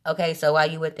 okay, so why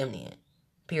you with them then?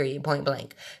 Period, point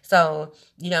blank. So,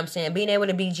 you know what I'm saying, being able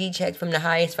to be G-checked from the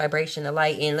highest vibration of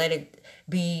light and let it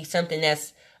be something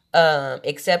that's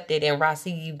accepted and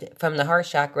received from the heart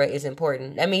chakra is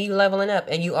important. I mean, you leveling up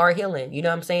and you are healing. You know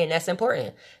what I'm saying? That's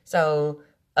important. So,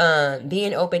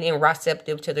 being open and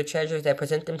receptive to the treasures that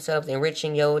present themselves,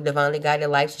 enriching your divinely guided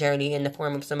life's journey in the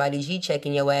form of somebody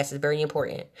G-checking your ass is very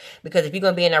important. Because if you're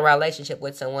going to be in a relationship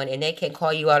with someone and they can't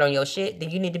call you out on your shit, then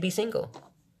you need to be single.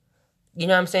 You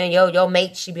know what I'm saying? Your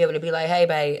mate should be able to be like, hey,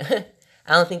 babe,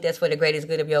 I don't think that's for the greatest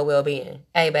good of your well-being.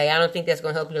 Hey, babe, I don't think that's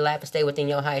going to help you to laugh and stay within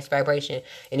your highest vibration.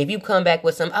 And if you come back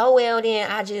with some, oh, well, then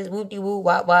I just whoop-de-woo,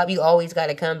 wop-wop, you always got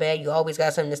to come back. You always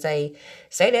got something to say.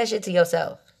 Say that shit to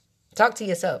yourself. Talk to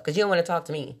yourself, because you don't want to talk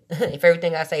to me. If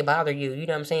everything I say bother you, you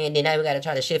know what I'm saying? Then now we got to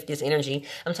try to shift this energy.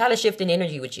 I'm tired of shifting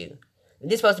energy with you.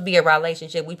 This supposed to be a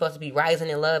relationship. We supposed to be rising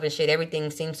in love and shit.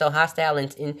 Everything seems so hostile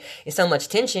and so much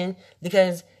tension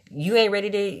because you ain't ready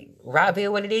to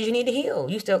reveal what it is you need to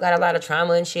heal. You still got a lot of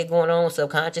trauma and shit going on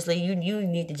subconsciously. You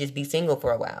need to just be single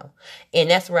for a while. And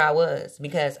that's where I was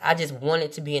because I just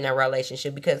wanted to be in a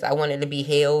relationship because I wanted to be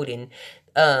held and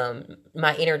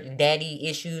my inner daddy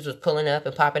issues was pulling up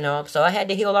and popping off. So I had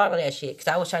to heal all of that shit because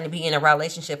I was trying to be in a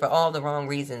relationship for all the wrong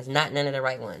reasons, not none of the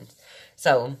right ones.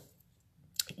 So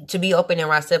to be open and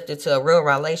receptive to a real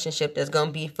relationship that's going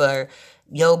to be for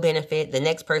your benefit, the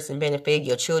next person's benefit,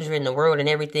 your children, the world, and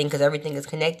everything, because everything is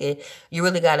connected, you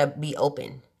really got to be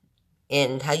open.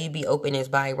 And how you be open is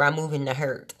by removing the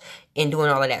hurt and doing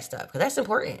all of that stuff, because that's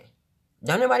important.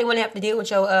 Don't nobody want to have to deal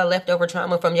with your leftover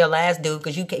trauma from your last dude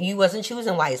because you wasn't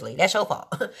choosing wisely. That's your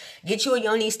fault. Get you a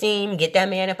yoni steam. Get that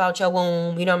man up out your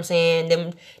womb. You know what I'm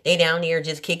saying? They down there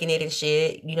just kicking it and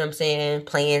shit. You know what I'm saying?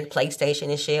 Playing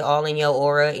PlayStation and shit all in your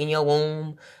aura, in your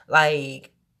womb.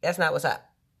 Like, that's not what's up.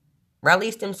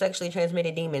 Release them sexually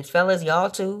transmitted demons. Fellas, y'all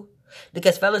too.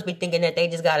 Because fellas be thinking that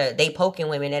they poking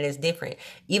women, that is different.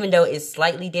 Even though it's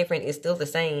slightly different, it's still the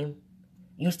same.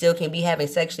 You still can be having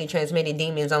sexually transmitted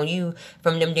demons on you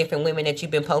from them different women that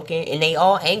you've been poking. And they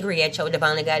all angry at your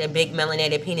divinely guided big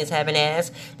melanated penis having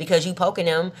ass because you poking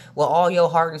them with all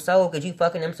your heart and soul because you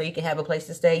fucking them so you can have a place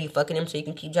to stay. You fucking them so you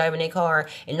can keep driving their car.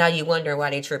 And now you wondering why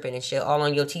they tripping and shit all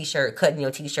on your t-shirt, cutting your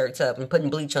t-shirts up and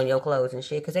putting bleach on your clothes and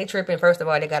shit. Because they tripping. First of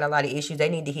all, they got a lot of issues they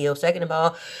need to heal. Second of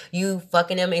all, you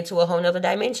fucking them into a whole nother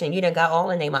dimension. You done got all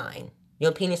in their mind.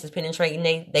 Your penis is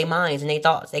penetrating their minds and their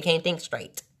thoughts. They can't think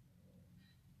straight.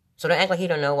 So don't act like you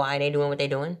don't know why they doing what they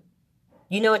doing.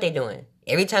 You know what they doing.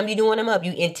 Every time you doing them up,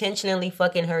 you intentionally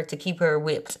fucking her to keep her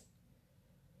whipped.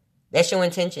 That's your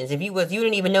intentions. If you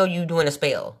didn't even know you doing a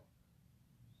spell.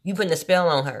 You putting a spell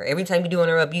on her. Every time you doing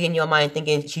her up, you in your mind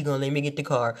thinking, she gonna let me get the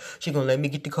car. She gonna let me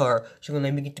get the car. She gonna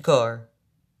let me get the car.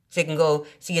 So you can go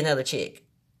see another chick.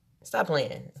 Stop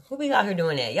playing. Who be out here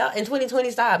doing that? Y'all, in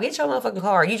 2020, stop. Get your motherfucking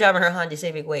car. You driving her Honda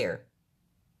Civic where?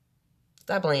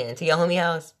 Stop playing. To your homie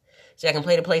house. So I can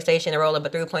play the PlayStation and roll up a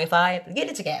 3.5. Get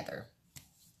it together.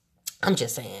 I'm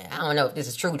just saying. I don't know if this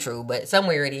is true, but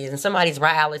somewhere it is. In somebody's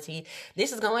reality,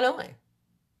 this is going on.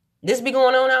 This be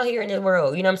going on out here in the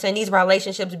world. You know what I'm saying? These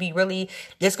relationships be really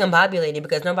discombobulated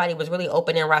because nobody was really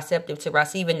open and receptive to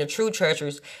receiving the true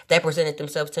treasures that presented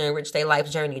themselves to enrich their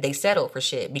life's journey. They settled for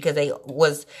shit because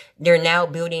they're now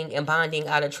building and bonding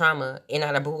out of trauma and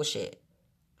out of bullshit.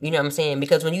 You know what I'm saying?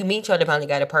 Because when you meet your divinely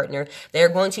guided partner, they're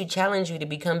going to challenge you to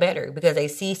become better because they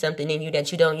see something in you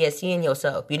that you don't yet see in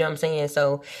yourself. You know what I'm saying?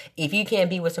 So if you can't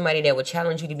be with somebody that will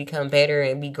challenge you to become better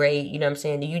and be great, you know what I'm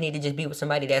saying? Then you need to just be with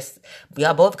somebody that's,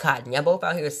 y'all both cotton. Y'all both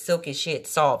out here silk as shit,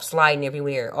 soft, sliding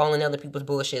everywhere, all in other people's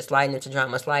bullshit, sliding into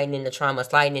drama, sliding into trauma,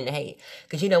 sliding into hate.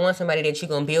 Because you don't want somebody that you're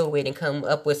going to build with and come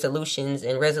up with solutions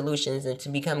and resolutions and to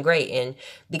become great and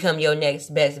become your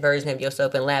next best version of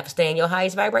yourself and laugh, stay in your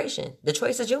highest vibration. The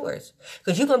choice is yours.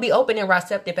 Because you're going to be open and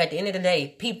receptive at the end of the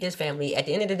day. Peep this, family. At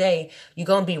the end of the day, you're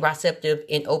going to be receptive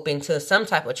and open to some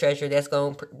type of treasure that's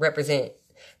going to represent,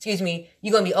 you're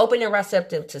going to be open and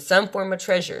receptive to some form of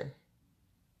treasure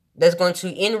that's going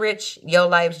to enrich your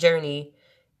life's journey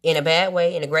in a bad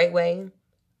way, in a great way.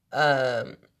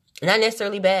 Not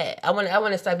necessarily bad. I want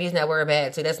to stop using that word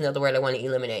bad, so that's another word I want to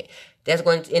eliminate. That's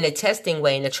going to, in a testing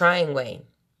way, in a trying way,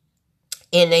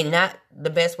 in a not the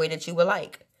best way that you would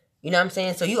like. You know what I'm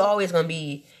saying? So you always going to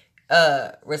be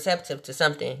receptive to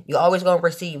something. You always going to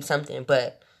receive something,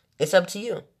 but it's up to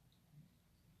you.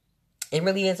 It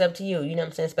really is up to you. You know what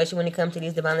I'm saying? Especially when it comes to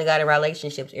these divinely guided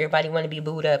relationships. Everybody want to be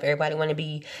booed up. Everybody want to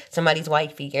be somebody's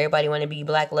wifey. Everybody want to be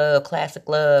black love, classic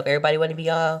love. Everybody want to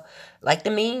be all like the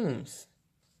memes.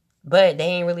 But they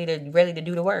ain't really ready to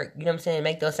do the work. You know what I'm saying?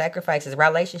 Make those sacrifices.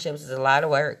 Relationships is a lot of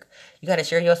work. You got to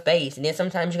share your space. And then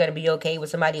sometimes you got to be okay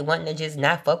with somebody wanting to just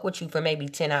not fuck with you for maybe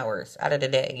 10 hours out of the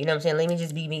day. You know what I'm saying? Let me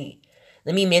just be me.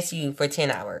 Let me miss you for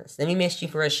 10 hours. Let me miss you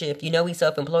for a shift. You know we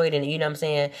self-employed and, you know what I'm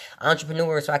saying,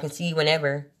 entrepreneur, so I can see you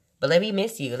whenever. But let me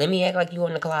miss you. Let me act like you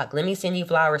on the clock. Let me send you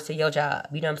flowers to your job.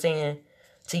 You know what I'm saying?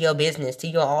 To your business, to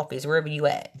your office, wherever you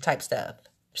at, type stuff.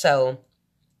 So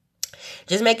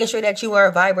just making sure that you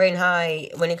are vibrating high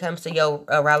when it comes to your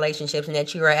relationships and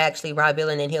that you are actually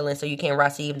revealing and healing so you can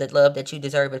receive the love that you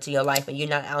deserve into your life and you're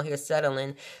not out here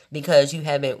settling because you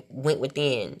haven't went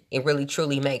within and really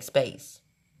truly make space.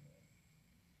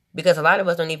 Because a lot of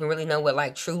us don't even really know what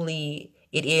like truly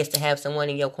it is to have someone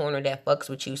in your corner that fucks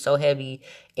with you so heavy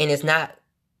and it's not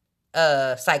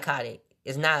psychotic.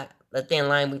 It's not a thin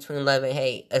line between love and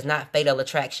hate. It's not fatal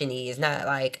attraction-y. It's not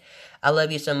like I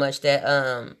love you so much that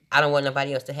I don't want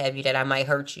nobody else to have you that I might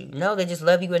hurt you. No, they just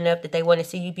love you enough that they want to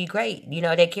see you be great. You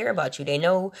know, they care about you. They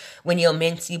know when your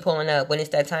mints pulling up, when it's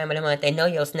that time of the month. They know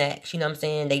your snacks, you know what I'm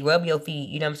saying? They rub your feet,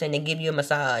 you know what I'm saying? They give you a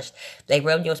massage. They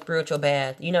rub your spiritual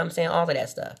bath, you know what I'm saying? All of that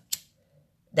stuff.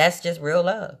 That's just real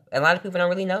love. A lot of people don't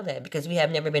really know that because we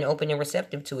have never been open and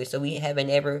receptive to it. So we haven't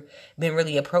ever been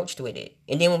really approached with it.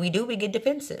 And then when we do, we get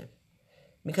defensive.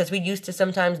 Because we're used to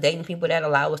sometimes dating people that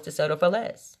allow us to settle for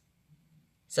less.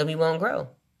 So we won't grow.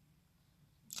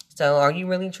 So are you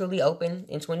really truly open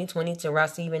in 2020 to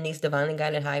receiving these divinely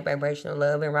guided high vibrational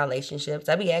love and relationships?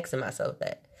 I be asking myself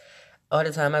that all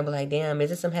the time. I be like, damn, is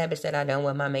there some habits that I don't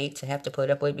want my mate to have to put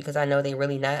up with because I know they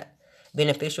really not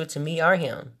beneficial to me or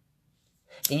him?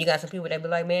 Then you got some people that be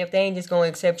like, man, if they ain't just going to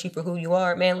accept you for who you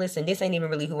are, man, listen, this ain't even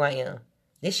really who I am.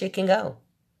 This shit can go.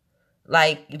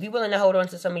 Like, if you're willing to hold on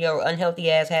to some of your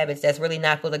unhealthy-ass habits that's really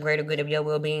not for the greater good of your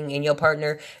well-being and your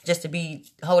partner just to be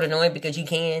holding on because you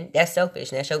can, that's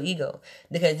selfish and that's your ego.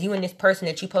 Because you and this person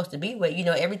that you're supposed to be with, you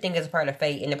know, everything is a part of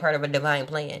fate and a part of a divine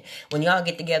plan. When y'all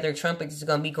get together, trumpets is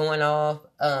going to be going off.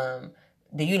 The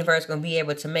universe is going to be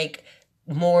able to make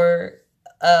more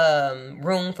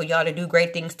room for y'all to do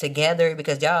great things together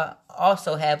because y'all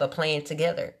also have a plan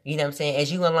together. You know what I'm saying?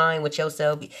 As you align with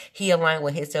yourself, he aligned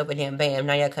with himself and then bam,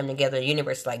 now y'all come together. The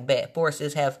universe is like bad.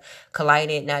 Forces have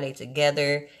collided. Now they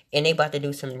together and they about to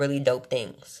do some really dope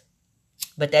things.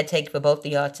 But that takes for both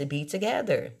of y'all to be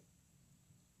together.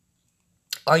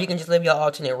 Or you can just live your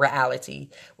alternate reality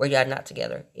where y'all not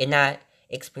together and not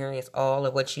experience all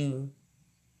of what you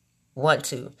want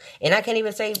to. And I can't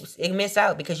even say miss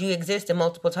out because you exist in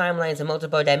multiple timelines and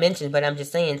multiple dimensions, but I'm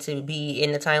just saying to be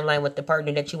in the timeline with the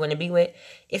partner that you want to be with,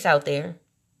 it's out there.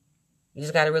 You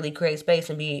just got to really create space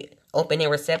and be open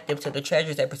and receptive to the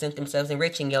treasures that present themselves,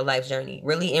 enriching your life's journey.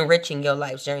 Really enriching your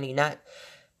life's journey, not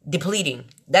depleting.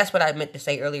 That's what I meant to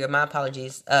say earlier. My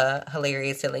apologies,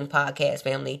 Hilarious Healing Podcast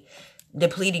family.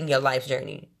 Depleting your life's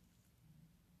journey.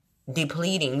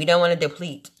 Depleting. We don't want to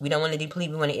deplete. We don't want to deplete.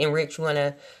 We want to enrich. We want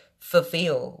to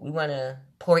fulfill. We want to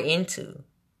pour into.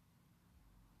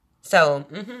 So,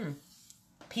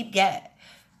 peep that.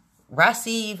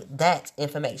 Receive that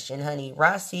information, honey.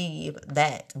 Receive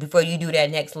that before you do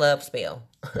that next love spell.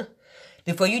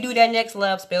 Before you do that next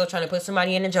love spell trying to put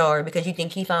somebody in a jar because you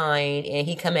think he fine and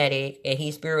he comedic and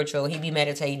he's spiritual, he be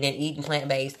meditating and eating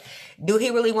plant-based, do he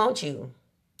really want you?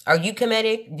 Are you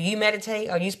comedic? Do you meditate?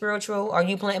 Are you spiritual? Are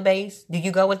you plant-based? Do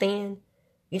you go within?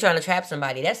 You trying to trap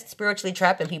somebody. That's spiritually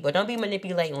trapping people. Don't be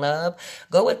manipulating love.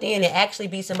 Go within and actually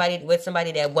be somebody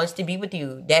that wants to be with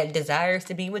you, that desires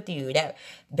to be with you, that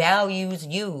values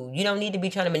you. You don't need to be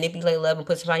trying to manipulate love and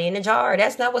put somebody in a jar.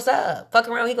 That's not what's up. Fuck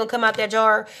around, he gonna come out that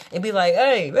jar and be like,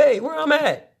 hey, where I'm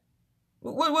at?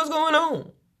 What's going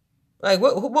on? Like,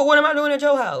 what am I doing at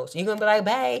your house? You gonna be like,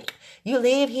 babe, you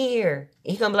live here.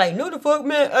 He gonna be like, no the fuck,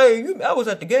 man. Hey, I was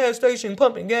at the gas station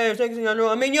pumping gas. Next thing I know,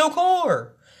 I'm in your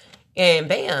car. And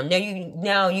bam,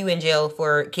 now you in jail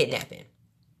for kidnapping.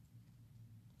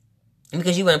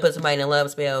 Because you want to put somebody in a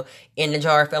love spell and the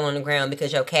jar fell on the ground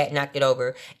because your cat knocked it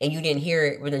over and you didn't hear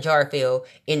it when the jar fell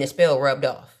and the spell rubbed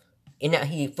off. And now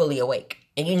he fully awake.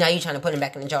 And you trying to put him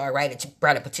back in the jar, right?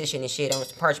 Write a petition and shit on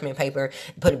some parchment paper,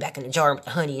 put it back in the jar with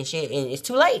the honey and shit, and it's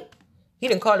too late. He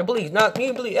didn't call the police.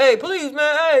 Hey, police,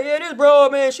 man. Hey, yeah, this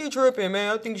broad, man, she tripping,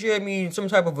 man. I think she had me in some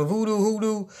type of a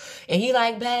hoodoo. And he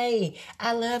like, babe,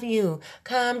 I love you.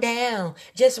 Calm down.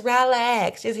 Just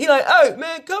relax. He like, hey,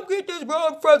 man, come get this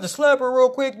broad. I to slap her real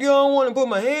quick. You don't want to put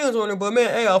my hands on her, but man,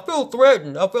 hey, I feel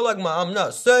threatened. I feel like I'm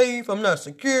not safe. I'm not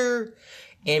secure.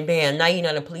 And bam, now you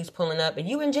know the police pulling up and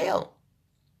you in jail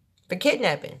for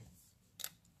kidnapping.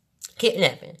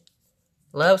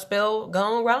 Love spell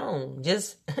gone wrong.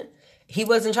 Just... He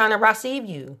wasn't trying to receive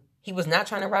you. He was not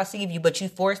trying to receive you, but you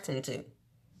forced him to.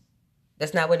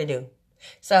 That's not what to do.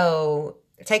 So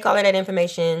take all of that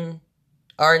information,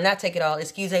 or not take it all,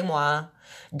 excusez-moi,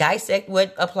 dissect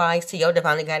what applies to your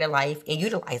divinely guided life and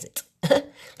utilize it.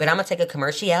 But I'm going to take a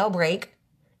commercial break,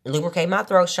 lubricate my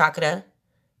throat chakra,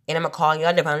 and I'm going to call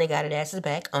y'all divinely guided asses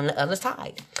back on the other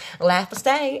side. Laugh or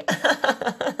stay.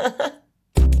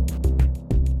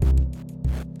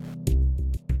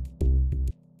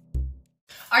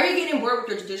 Are you getting bored with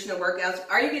your traditional workouts?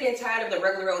 Are you getting tired of the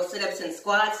regular old sit-ups and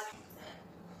squats?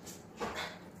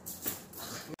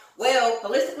 Well,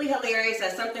 Holistically Hilarious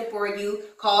has something for you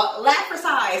called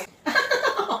Laugh-Er-Cise.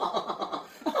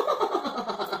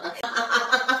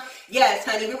 Yes,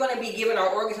 honey, we're going to be giving our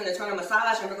organs an internal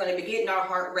massage and we're going to be getting our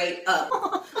heart rate up.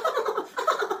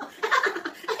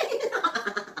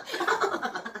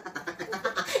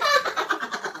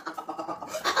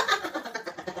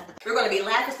 We're going to be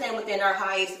laughing, staying within our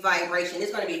highest vibration.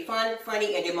 It's going to be fun,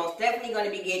 funny, and you're most definitely going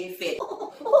to be getting fit.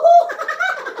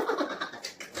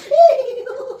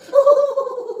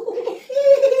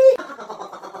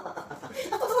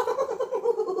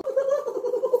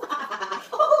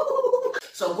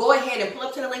 So go ahead and pull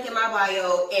up to the link in my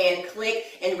bio and click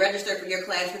and register for your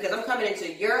class because I'm coming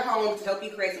into your home to help you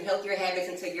create some healthier habits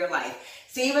into your life.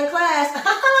 See you in class.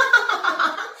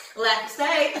 Laugh and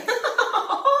stay.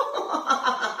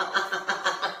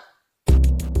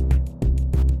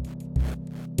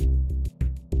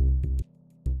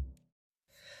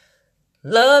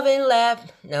 Love and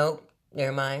laugh. Nope.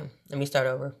 Never mind. Let me start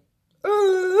over.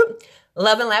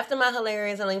 Love and laughter, my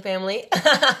hilarious healing family.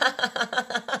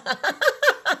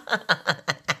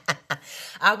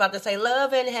 I was about to say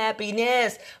love and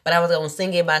happiness, but I was going to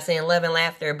sing it by saying love and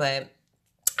laughter, but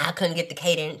I couldn't get the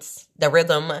cadence, the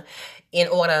rhythm in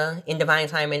order, in divine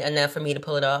timing enough for me to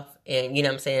pull it off and, you know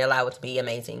what I'm saying, allow it to be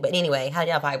amazing. But anyway, how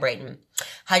y'all vibrating?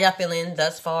 How y'all feeling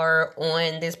thus far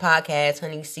on this podcast,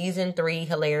 honey? Season 3,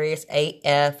 Hilarious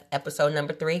AF, episode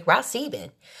number 3,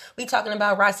 receiving. We talking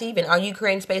about receiving. Are you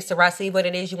creating space to receive what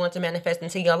it is you want to manifest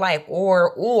into your life?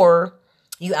 Or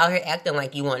you out here acting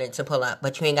like you want it to pull up,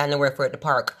 but you ain't got nowhere for it to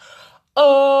park.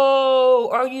 Oh,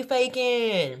 are you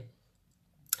faking?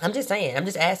 I'm just saying. I'm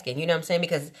just asking. You know what I'm saying?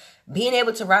 Because being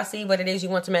able to receive what it is you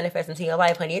want to manifest into your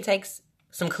life, honey, it takes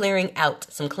some clearing out,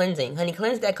 some cleansing. Honey,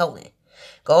 cleanse that colon.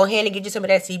 Go ahead and get you some of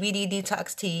that CBD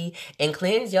detox tea and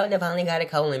cleanse your divinely guided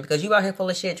colon because you out here full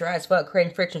of shit, dry as fuck,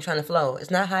 creating friction, trying to flow. It's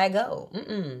not how I go.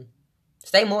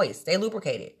 Stay moist. Stay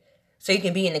lubricated. So you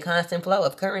can be in the constant flow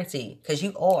of currency because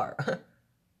you are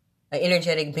an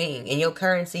energetic being and your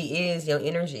currency is your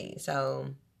energy.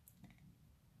 So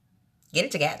get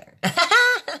it together.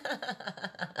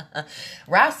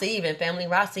 Receiving, family,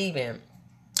 receiving.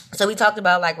 So we talked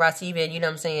about like receiving, you know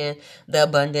what I'm saying, the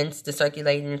abundance, the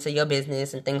circulating into your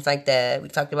business and things like that. We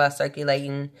talked about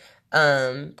circulating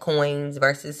coins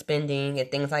versus spending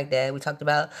and things like that. We talked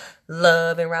about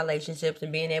love and relationships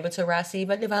and being able to receive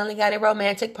a divinely guided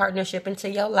romantic partnership into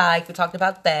your life. We talked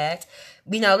about that.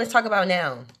 You know, let's talk about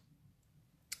now.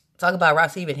 Talk about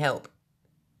receiving help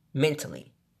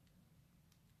mentally.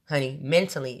 Honey,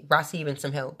 mentally receiving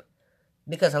some help.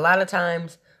 Because a lot of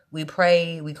times we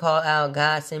pray, we call out,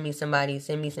 God, send me somebody,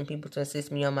 send me some people to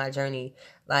assist me on my journey.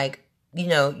 Like, you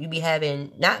know, you be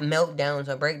having not meltdowns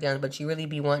or breakdowns, but you really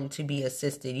be wanting to be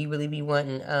assisted. You really be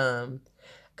wanting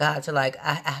God to like,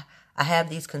 I have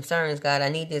these concerns, God. I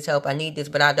need this help. I need this,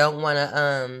 but I don't want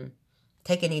to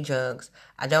take any drugs.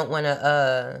 I don't want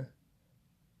to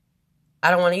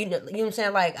you know what I'm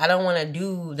saying? Like, I don't want to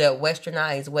do the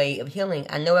westernized way of healing.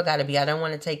 I know it got to be. I don't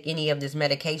want to take any of this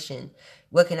medication.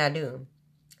 What can I do?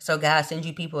 So God sends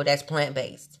you people that's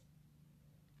plant-based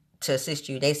to assist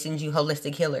you. They send you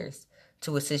holistic healers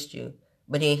to assist you.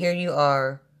 But then here you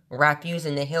are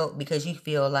refusing to help because you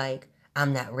feel like,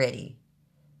 I'm not ready.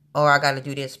 Or I got to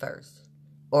do this first.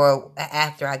 Or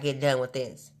after I get done with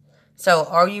this. So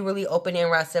are you really open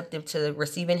and receptive to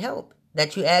receiving help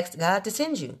that you asked God to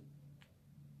send you?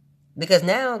 Because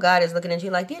now God is looking at you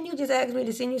like, didn't you just ask me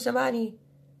to send you somebody?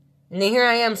 And then here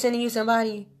I am sending you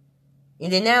somebody.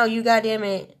 And then now you goddamn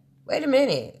it, wait a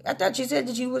minute. I thought you said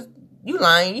that you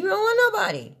lying. You don't want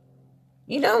nobody.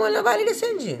 You don't want nobody to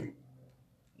send you.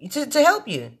 To help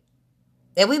you.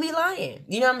 And we be lying.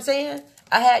 You know what I'm saying?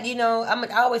 I had, you know,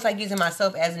 I always like using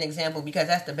myself as an example because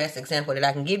that's the best example that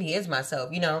I can give you is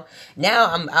myself. You know, now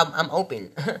I'm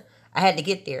open. I had to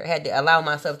get there. I had to allow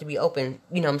myself to be open.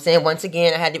 You know what I'm saying? Once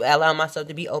again, I had to allow myself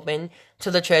to be open to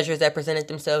the treasures that presented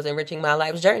themselves enriching my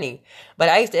life's journey. But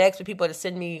I used to ask for people to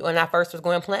send me when I first was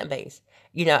going plant-based.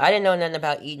 You know, I didn't know nothing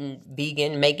about eating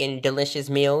vegan, making delicious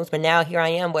meals. But now here I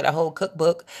am with a whole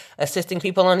cookbook assisting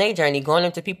people on their journey, going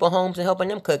into people's homes and helping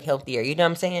them cook healthier. You know what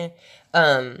I'm saying?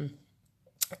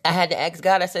 I had to ask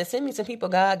God. I said, send me some people,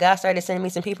 God. God started sending me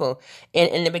some people. And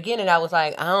in the beginning, I was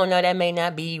like, I don't know, that may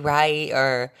not be right.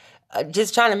 Or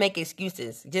just trying to make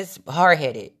excuses. Just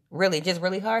hard-headed. Really, just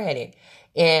really hard-headed.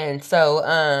 And so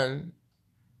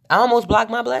I almost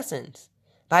blocked my blessings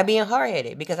by being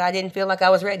hard-headed because I didn't feel like I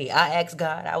was ready. I asked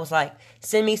God. I was like,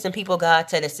 send me some people, God,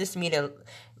 to assist me to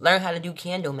learn how to do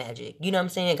candle magic. You know what I'm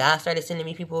saying? God started sending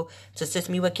me people to assist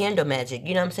me with candle magic.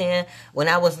 You know what I'm saying? When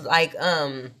I was like,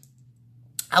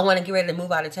 I want to get ready to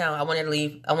move out of town. I wanted to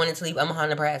leave Omaha,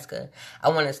 Nebraska. I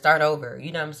want to start over.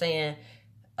 You know what I'm saying?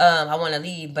 I want to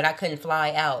leave, but I couldn't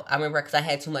fly out. I remember because I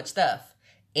had too much stuff.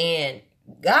 And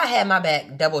God had my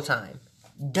back double time.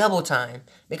 Double time.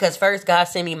 Because first, God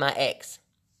sent me my ex.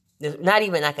 Not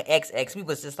even like an ex. We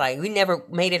was just like, we never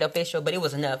made it official, but it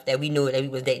was enough that we knew that we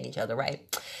was dating each other, right?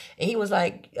 And he was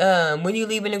like, when you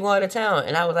leaving to go out of town?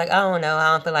 And I was like, I don't know.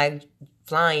 I don't feel like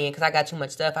flying because I got too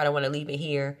much stuff. I don't want to leave it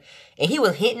here. And he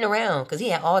was hitting around because he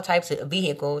had all types of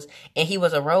vehicles. And he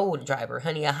was a road driver,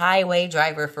 honey, a highway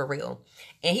driver for real.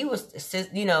 And he was,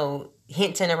 you know,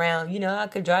 hinting around, you know, I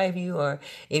could drive you, or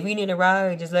if you need a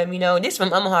ride, just let me know. This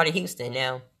from Omaha to Houston.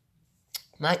 Now,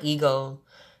 my ego,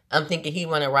 I'm thinking he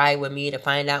want to ride with me to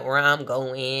find out where I'm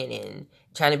going and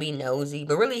trying to be nosy.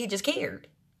 But really, he just cared.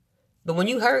 But when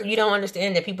you hurt, you don't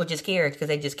understand that people just care because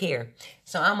they just care.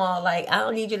 So I'm all like, I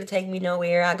don't need you to take me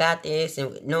nowhere. I got this.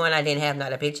 And knowing I didn't have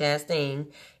not a bitch ass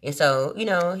thing. And so, you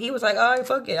know, he was like, all right,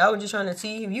 fuck it. I was just trying to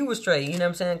see if you were straight. You know what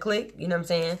I'm saying? Click. You know what I'm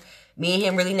saying? Me and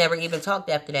him really never even talked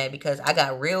after that because I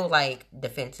got real, like,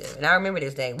 defensive. And I remember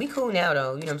this day. We cool now,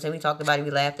 though. You know what I'm saying? We talked about it.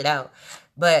 We laughed it out.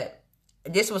 But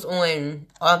this was on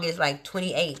August, like,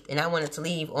 28th. And I wanted to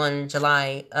leave on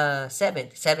July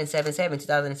 7th,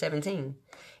 2017.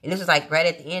 And this was like right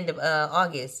at the end of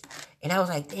August. And I was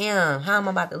like, damn, how am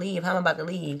I about to leave? How am I about to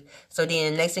leave? So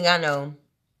then next thing I know,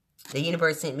 the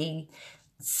universe sent me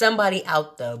somebody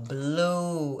out the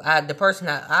blue. The person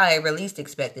I least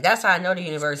expected. That's how I know the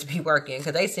universe be working.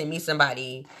 Because they sent me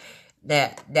somebody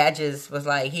that just was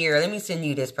like, here, let me send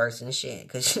you this person. Shit.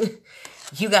 Because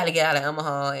you got to get out of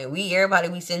Omaha. And everybody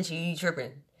we sent you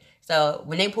tripping. So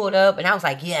when they pulled up, and I was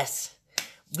like, yes.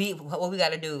 What we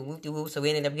got to do, whoop de whoop. So we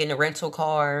ended up getting a rental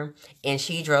car, and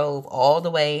she drove all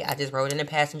the way. I just rode in the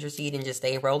passenger seat and just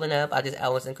stayed rolling up. I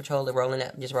was in control of rolling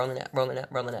up, just rolling up.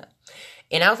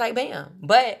 And I was like, bam.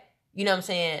 But, you know what I'm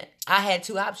saying? I had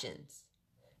two options.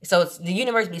 So the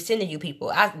universe be sending you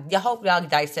people. I hope y'all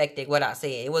dissected what I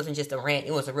said. It wasn't just a rant.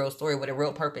 It was a real story with a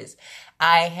real purpose.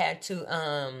 I had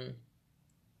to,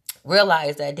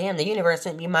 realized that, damn, the universe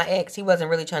sent me my ex. He wasn't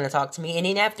really trying to talk to me. And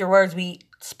then afterwards, we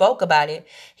spoke about it.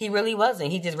 He really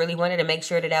wasn't. He just really wanted to make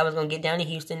sure that I was going to get down to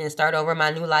Houston and start over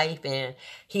my new life. And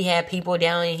he had people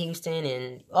down in Houston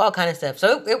and all kind of stuff.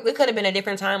 So it could have been a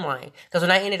different timeline. Because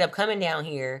when I ended up coming down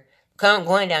here,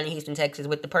 going down to Houston, Texas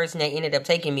with the person that ended up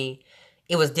taking me,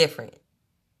 it was different.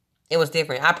 It was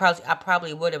different. I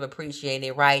probably would have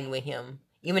appreciated riding with him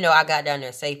Even though I got down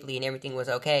there safely and everything was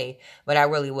okay, but I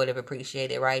really would have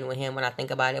appreciated riding with him when I think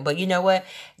about it. But you know what?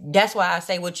 That's why I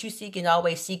say what you seek is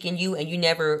always seeking you, and you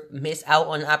never miss out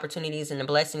on the opportunities and the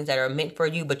blessings that are meant for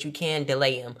you, but you can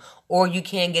delay them. Or you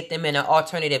can get them in an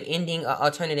alternative ending or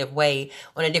alternative way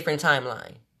on a different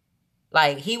timeline.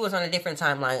 Like, he was on a different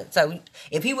timeline. So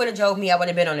if he would have drove me, I would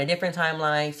have been on a different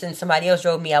timeline. Since somebody else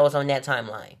drove me, I was on that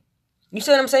timeline. You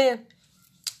see what I'm saying?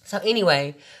 So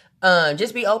anyway,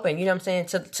 just be open, you know what I'm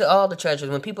saying, to all the treasures.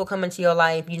 When people come into your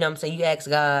life, you know what I'm saying, you ask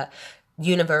God,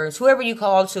 universe, whoever you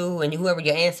call to, and whoever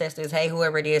your ancestors, hey,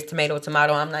 whoever it is, tomato,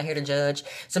 I'm not here to judge.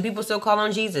 Some people still call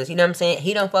on Jesus, you know what I'm saying?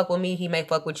 He don't fuck with me, he may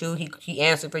fuck with you, he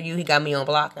answered for you, he got me on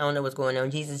block, I don't know what's going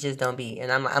on. Jesus just don't be,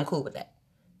 and I'm cool with that.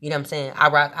 You know what I'm saying?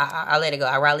 I let it go.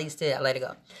 I released it, I let it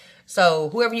go. So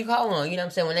whoever you call on, you know what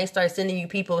I'm saying, when they start sending you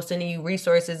people, sending you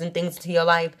resources and things to your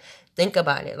life, think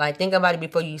about it. Like, think about it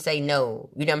before you say no.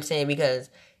 You know what I'm saying? Because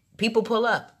people pull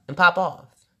up and pop off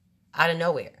out of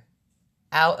nowhere.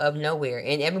 Out of nowhere.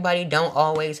 And everybody don't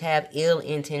always have ill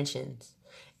intentions.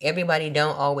 Everybody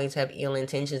don't always have ill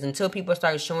intentions. Until people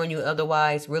start showing you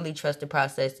otherwise, really trust the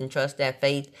process and trust that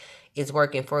faith is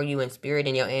working for you, and spirit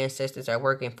and your ancestors are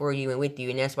working for you and with you.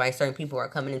 And that's why certain people are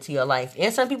coming into your life.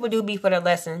 And some people do be for the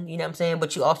lesson, you know what I'm saying?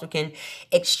 But you also can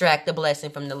extract the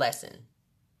blessing from the lesson.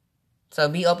 So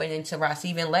be open into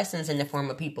receiving lessons in the form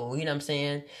of people, you know what I'm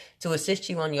saying, to assist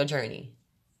you on your journey.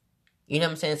 You know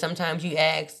what I'm saying? Sometimes you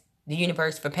ask the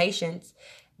universe for patience.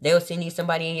 They'll send you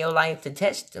somebody in your life to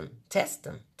test them.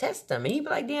 And you be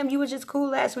like, damn, you was just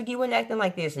cool last week. You weren't acting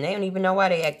like this. And they don't even know why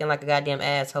they acting like a goddamn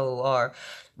asshole, or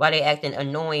why they acting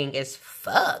annoying as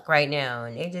fuck right now.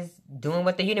 And they just doing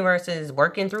what the universe is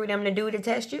working through them to do to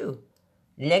test you.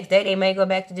 The next day, they may go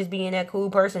back to just being that cool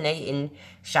person and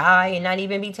shy and not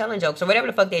even be telling jokes or whatever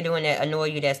the fuck they're doing that annoy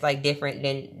you, that's like different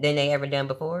than they ever done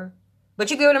before.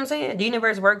 But you get what I'm saying? The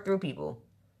universe worked through people.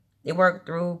 It worked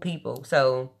through people.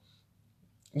 So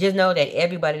just know that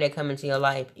everybody that comes into your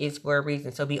life is for a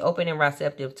reason. So be open and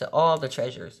receptive to all the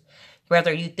treasures.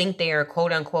 Whether you think they are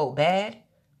quote unquote bad,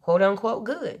 quote unquote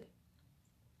good.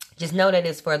 Just know that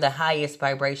it's for the highest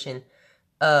vibration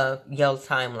of your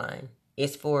timeline.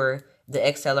 It's for the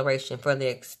acceleration, for the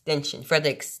extension, for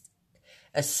the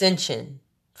ascension,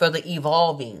 for the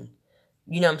evolving,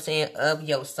 you know what I'm saying, of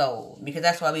your soul. Because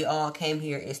that's why we all came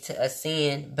here, is to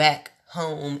ascend back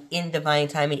home in divine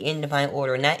timing, in divine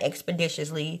order, not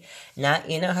expeditiously, not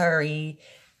in a hurry,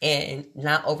 and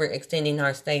not overextending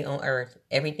our stay on earth.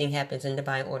 Everything happens in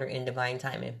divine order, in divine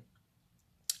timing.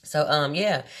 So,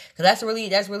 yeah, because that's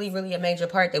really a major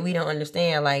part that we don't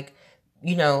understand. Like,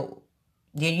 you know,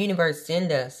 the universe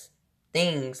send us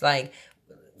things. Like,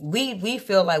 we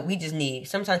feel like we just need,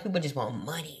 sometimes people just want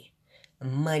money,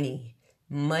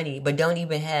 but don't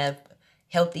even have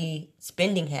healthy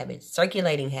spending habits,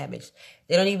 circulating habits.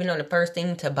 They don't even know the first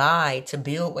thing to buy to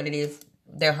build what it is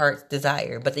their hearts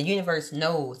desire. But the universe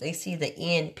knows. They see the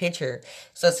end picture.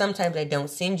 So sometimes they don't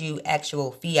send you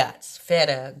actual fiats,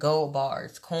 feta, gold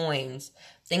bars, coins,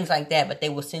 things like that. But they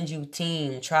will send you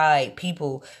team, tribe,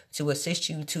 people to assist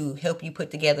you, to help you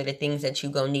put together the things that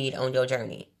you're going to need on your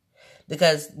journey.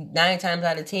 Because 9 times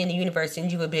out of 10, the universe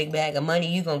sends you a big bag of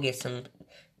money. You're going to get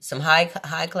some high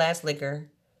class liquor,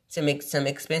 some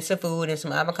expensive food, and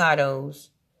some avocados.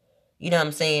 You know what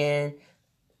I'm saying?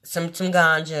 Some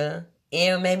ganja,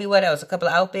 and maybe what else? A couple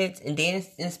of outfits, and then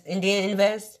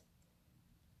invest.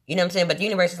 You know what I'm saying? But the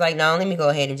universe is like, no, let me go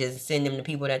ahead and just send them the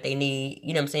people that they need.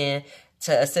 You know what I'm saying?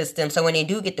 To assist them. So when they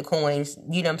do get the coins,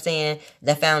 you know what I'm saying,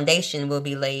 the foundation will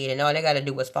be laid, and all they got to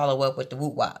do is follow up with the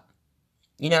whoop wop.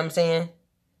 You know what I'm saying?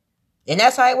 And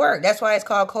that's how it works. That's why it's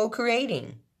called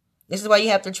co-creating. This is why you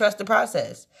have to trust the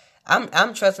process.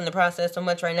 I'm trusting the process so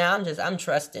much right now. I'm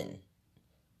trusting.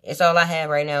 It's all I have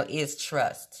right now is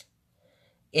trust.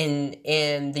 And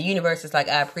the universe is like,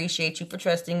 I appreciate you for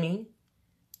trusting me.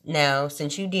 Now,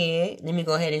 since you did, let me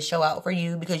go ahead and show out for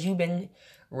you, because you've been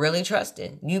really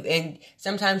trusting. And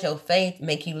sometimes your faith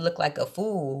make you look like a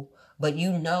fool, but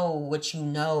you know what you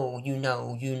know.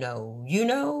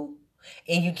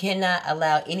 And you cannot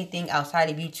allow anything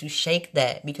outside of you to shake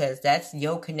that, because that's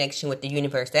your connection with the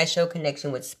universe. That's your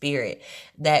connection with spirit.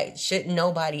 That should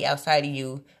nobody outside of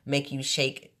you make you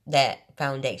shake that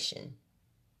foundation.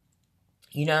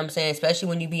 You know what I'm saying? Especially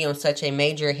when you be on such a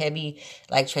major, heavy,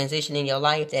 like, transition in your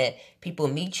life, that people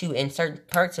meet you in certain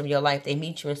parts of your life. They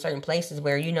meet you in certain places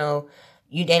where, you know,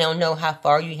 they don't know how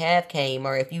far you have came,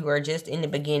 or if you were just in the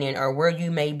beginning, or where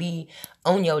you may be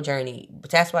on your journey.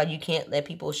 But that's why you can't let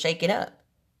people shake it up.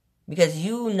 Because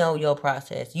you know your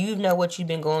process. You know what you've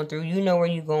been going through. You know where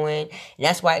you're going. And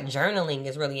that's why journaling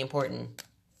is really important.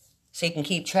 So you can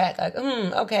keep track. Like,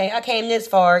 okay, I came this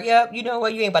far. Yep, you know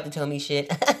what? You ain't about to tell me shit.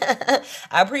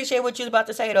 I appreciate what you was about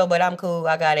to say, though, but I'm cool.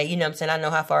 I got it. You know what I'm saying? I know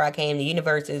how far I came. The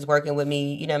universe is working with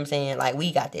me. You know what I'm saying? Like,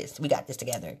 we got this. We got this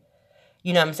together.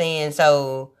 You know what I'm saying?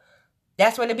 So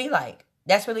that's what it be like.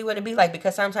 That's really what it be like,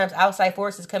 because sometimes outside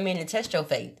forces come in and test your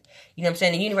faith. You know what I'm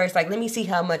saying? The universe, like, let me see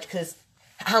how much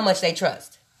they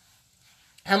trust.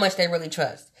 How much they really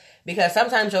trust. Because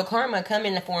sometimes your karma come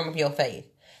in the form of your faith.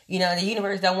 You know, the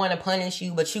universe don't want to punish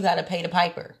you, but you got to pay the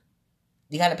piper.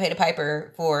 You got to pay the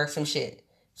piper for some shit.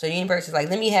 So the universe is like,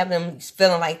 let me have them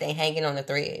feeling like they hanging on the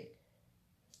thread.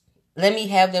 Let me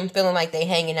have them feeling like they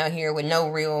hanging out here with no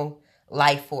real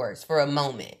life force for a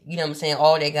moment. You know what I'm saying?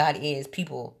 All they got is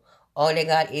people. All they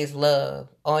got is love.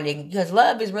 Because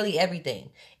love is really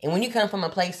everything. And when you come from a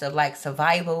place of like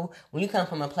survival, when you come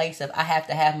from a place of I have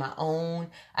to have my own,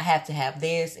 I have to have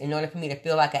this in order for me to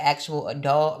feel like an actual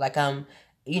adult, like I'm,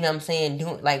 you know what I'm saying,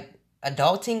 doing like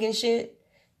adulting and shit.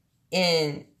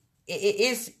 And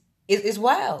it's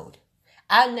wild.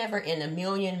 I never in a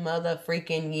million mother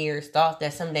freaking years thought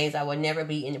that some days I would never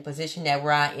be in a position that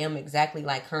where I am exactly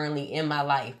like currently in my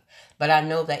life. But I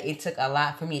know that it took a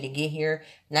lot for me to get here,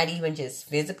 not even just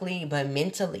physically, but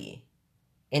mentally.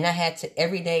 And I had to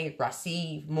every day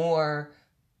receive more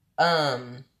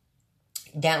downloads,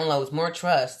 more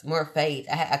trust, more faith.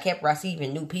 I kept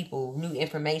receiving new people, new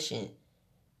information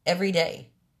every day.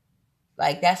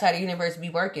 Like, that's how the universe be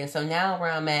working. So now where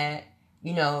I'm at,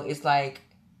 you know, it's like,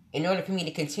 in order for me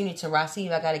to continue to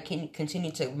receive, I got to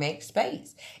continue to make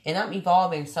space. And I'm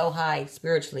evolving so high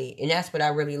spiritually. And that's what I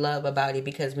really love about it.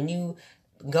 Because when you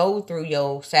go through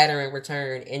your Saturn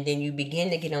return and then you begin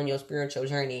to get on your spiritual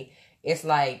journey, it's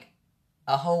like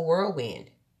a whole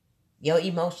whirlwind. Your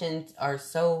emotions are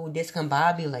so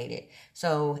discombobulated.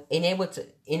 So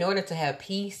in order to have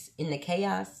peace in the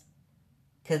chaos,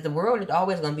 because the world is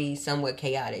always going to be somewhat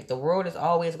chaotic. The world is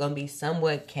always going to be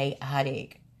somewhat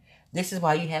chaotic. This is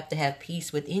why you have to have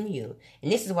peace within you.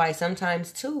 And this is why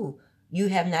sometimes, too, you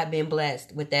have not been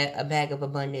blessed with a bag of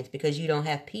abundance, because you don't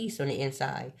have peace on the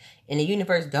inside. And the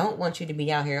universe don't want you to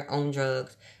be out here on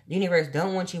drugs. The universe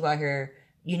don't want you out here,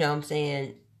 you know what I'm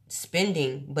saying,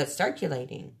 spending, but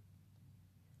circulating.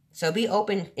 So be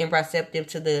open and receptive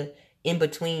to the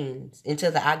in-betweens,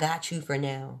 until the I got you for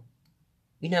now.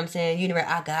 You know what I'm saying? Universe,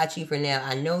 I got you for now.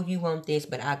 I know you want this,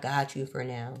 but I got you for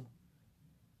now.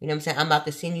 You know what I'm saying? I'm about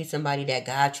to send you somebody that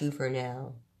got you for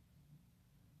now.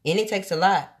 And it takes a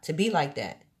lot to be like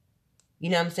that.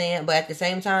 You know what I'm saying? But at the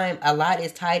same time, a lot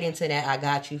is tied into that I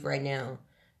got you for right now.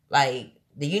 Like,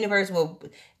 the universe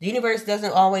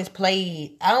doesn't always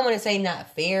play, I don't want to say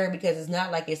not fair, because it's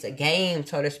not like it's a game,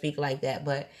 so to speak, like that.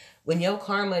 But when your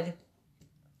karma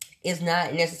is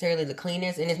not necessarily the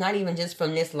cleanest, and it's not even just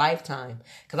from this lifetime.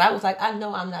 Because I was like, I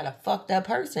know I'm not a fucked up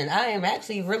person. I am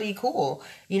actually really cool.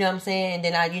 You know what I'm saying?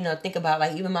 Then I, think about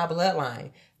like even my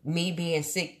bloodline. Me being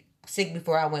sick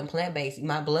before I went plant-based.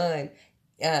 My blood,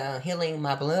 healing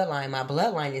my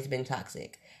bloodline has been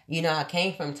toxic. You know, I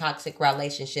came from toxic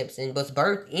relationships and was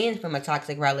birthed in from a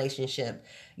toxic relationship.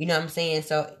 You know what I'm saying?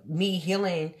 So me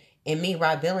healing and me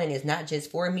rebuilding is not just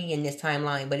for me in this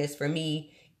timeline, but it's for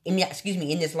me in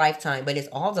this lifetime, but it's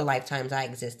all the lifetimes I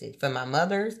existed. For my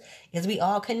mothers, because we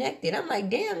all connected. I'm like,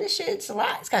 damn, this shit's a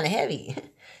lot. It's kind of heavy.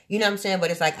 You know what I'm saying?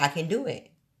 But it's like, I can do it.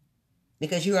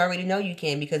 Because you already know you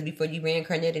can. Because before you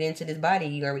reincarnated into this body,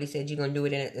 you already said you're going to do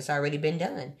it, and it's already been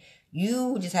done.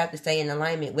 You just have to stay in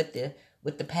alignment with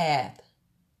the path.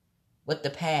 With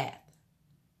the path.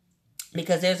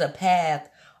 Because there's a path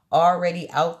already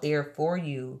out there for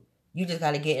you. You just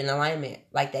got to get in alignment.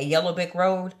 Like that yellow brick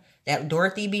road that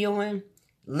Dorothy be on.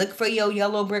 Look for your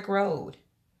yellow brick road.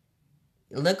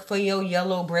 Look for your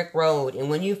yellow brick road. And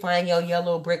when you find your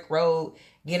yellow brick road,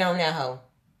 get on that hoe.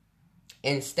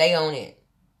 And stay on it.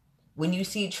 When you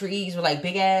see trees with like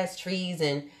big ass trees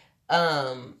and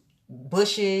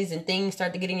bushes and things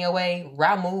start to get in your way,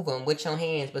 remove them with your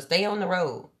hands. But stay on the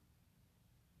road.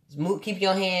 Keep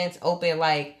your hands open.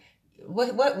 Like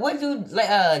what do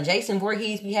Jason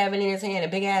Voorhees be having in his hand? A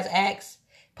big ass axe.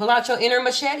 Pull out your inner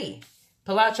machete.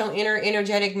 Pull out your inner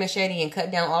energetic machete and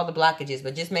cut down all the blockages.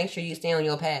 But just make sure you stay on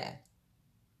your path.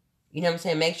 You know what I'm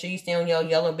saying? Make sure you stay on your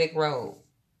yellow brick road.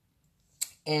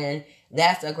 And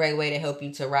that's a great way to help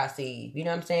you to receive. You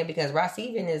know what I'm saying? Because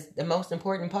receiving is the most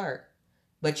important part.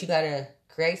 But you got to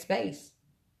create space.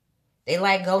 They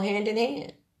like go hand in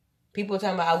hand. People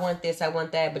talking about, I want this, I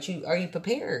want that. But are you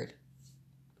prepared?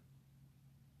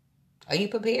 Are you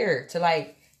prepared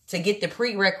to get the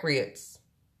prerequisites?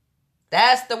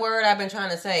 That's the word I've been trying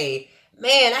to say.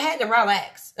 Man, I had to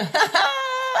relax.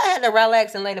 I had to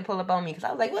relax and let it pull up on me because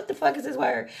I was like, what the fuck is this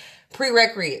word?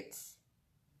 Prerequisites.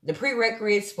 The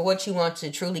prerequisites for what you want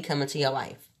to truly come into your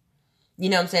life. You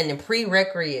know what I'm saying? The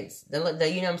prerequisites. The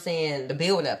you know what I'm saying? The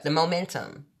build up, the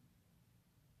momentum.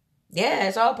 Yeah,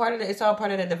 it's all part of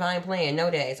the divine plan. Know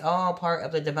that it's all part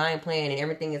of the divine plan, and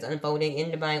everything is unfolding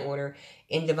in divine order,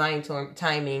 in divine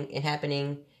timing, and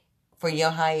happening for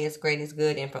your highest, greatest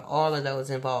good, and for all of those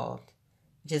involved.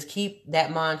 Just keep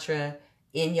that mantra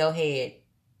in your head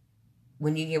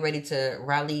when you get ready to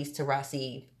release, to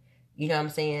receive. You know what I'm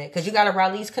saying? Because you got to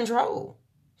release control,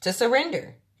 to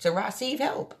surrender, to receive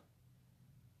help.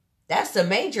 That's the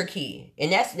major key,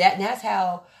 and that's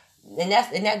how, and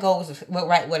that goes with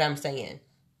what I'm saying.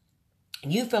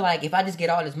 You feel like if I just get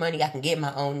all this money, I can get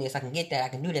my own this, I can get that, I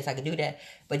can do this, I can do that.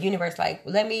 But the universe like,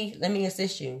 let me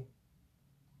assist you.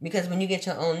 Because when you get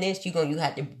your own this, you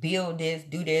have to build this,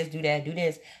 do that, do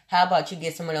this. How about you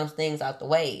get some of those things out the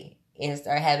way and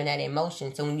start having that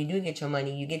emotion? So when you do get your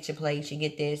money, you get your place, you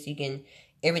get this,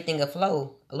 everything will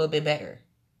flow a little bit better.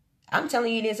 I'm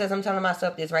telling you this as I'm telling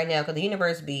myself this right now because the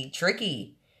universe be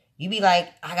tricky. You be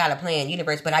like, I got a plan,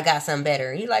 universe, but I got something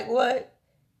better. And you like, what?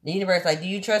 The universe like, do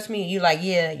you trust me? You like,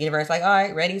 yeah. Universe like, all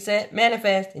right, ready, set,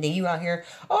 manifest. And then you out here,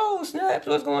 oh, snaps,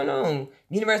 what's going on?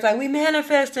 Universe like, we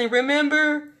manifesting,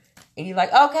 remember? And you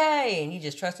like, okay. And you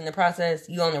just trust in the process.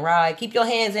 You on the ride. Keep your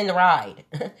hands in the ride.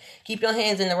 Keep your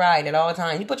hands in the ride at all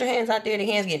times. You put your hands out there, the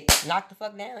hands get knocked the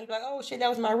fuck down. You're like, oh shit, that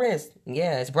was my wrist.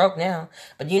 Yeah, it's broke now.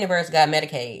 But the universe got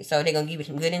Medicaid. So they're going to give you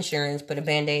some good insurance. Put a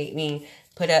Band-Aid,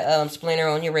 put a splinter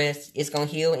on your wrist. It's going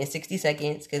to heal in 60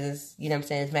 seconds because it's, you know what I'm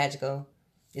saying, it's magical.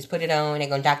 Just put it on. They're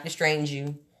going to Doctor Strange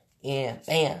you. Yeah,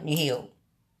 bam, you healed.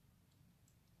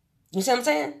 You see what I'm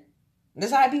saying? This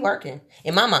is how it be working.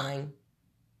 In my mind.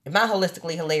 In my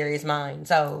holistically hilarious mind.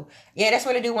 So, yeah, that's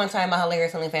what I do one time, my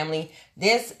hilarious healing family.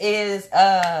 This is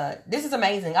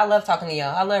amazing. I love talking to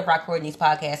y'all. I love recording these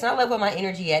podcasts. And I love where my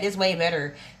energy at. It's way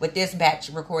better with this batch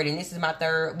recording. This is my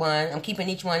third one. I'm keeping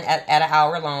each one at an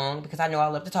hour long because I know I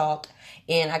love to talk.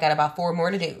 And I got about 4 more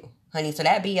to do, honey. So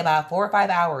that'd be about 4 or 5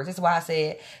 hours. This is why I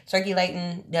said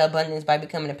circulating the abundance by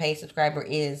becoming a paid subscriber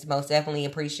is most definitely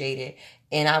appreciated.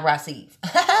 And I receive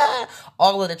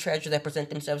all of the treasures that present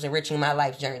themselves enriching my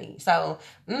life journey. So,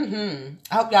 I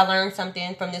hope y'all learned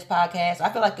something from this podcast. I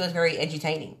feel like it was very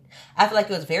edutaining.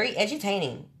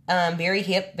 Very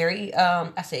hip,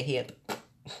 I said hip.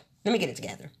 Let me get it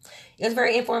together. It was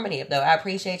very informative, though. I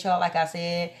appreciate y'all, like I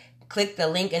said. Click the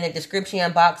link in the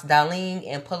description box, darling,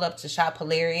 and pull up to Shop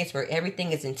Hilarious, where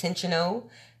everything is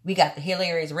intentional. We got the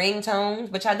hilarious ringtones,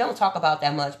 which I don't talk about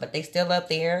that much, but they still up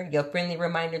there. Your friendly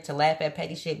reminder to laugh at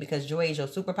petty shit because joy is your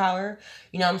superpower.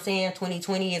 You know what I'm saying?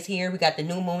 2020 is here. We got the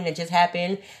new moon that just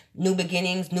happened. New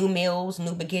beginnings, new meals,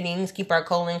 new beginnings. Keep our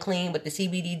colon clean with the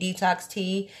CBD detox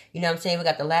tea. You know what I'm saying? We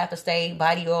got the Laugh Estate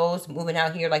body oils moving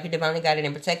out here like you divinely got it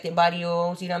in protected body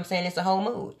oils. You know what I'm saying? It's a whole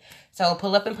mood. So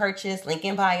pull up and purchase. Link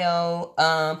in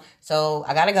bio. So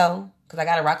I gotta go. Because I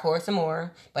got to record some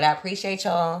more. But I appreciate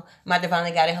y'all. My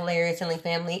divinely got a hilarious healing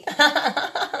family.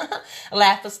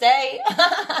 Laugh or stay.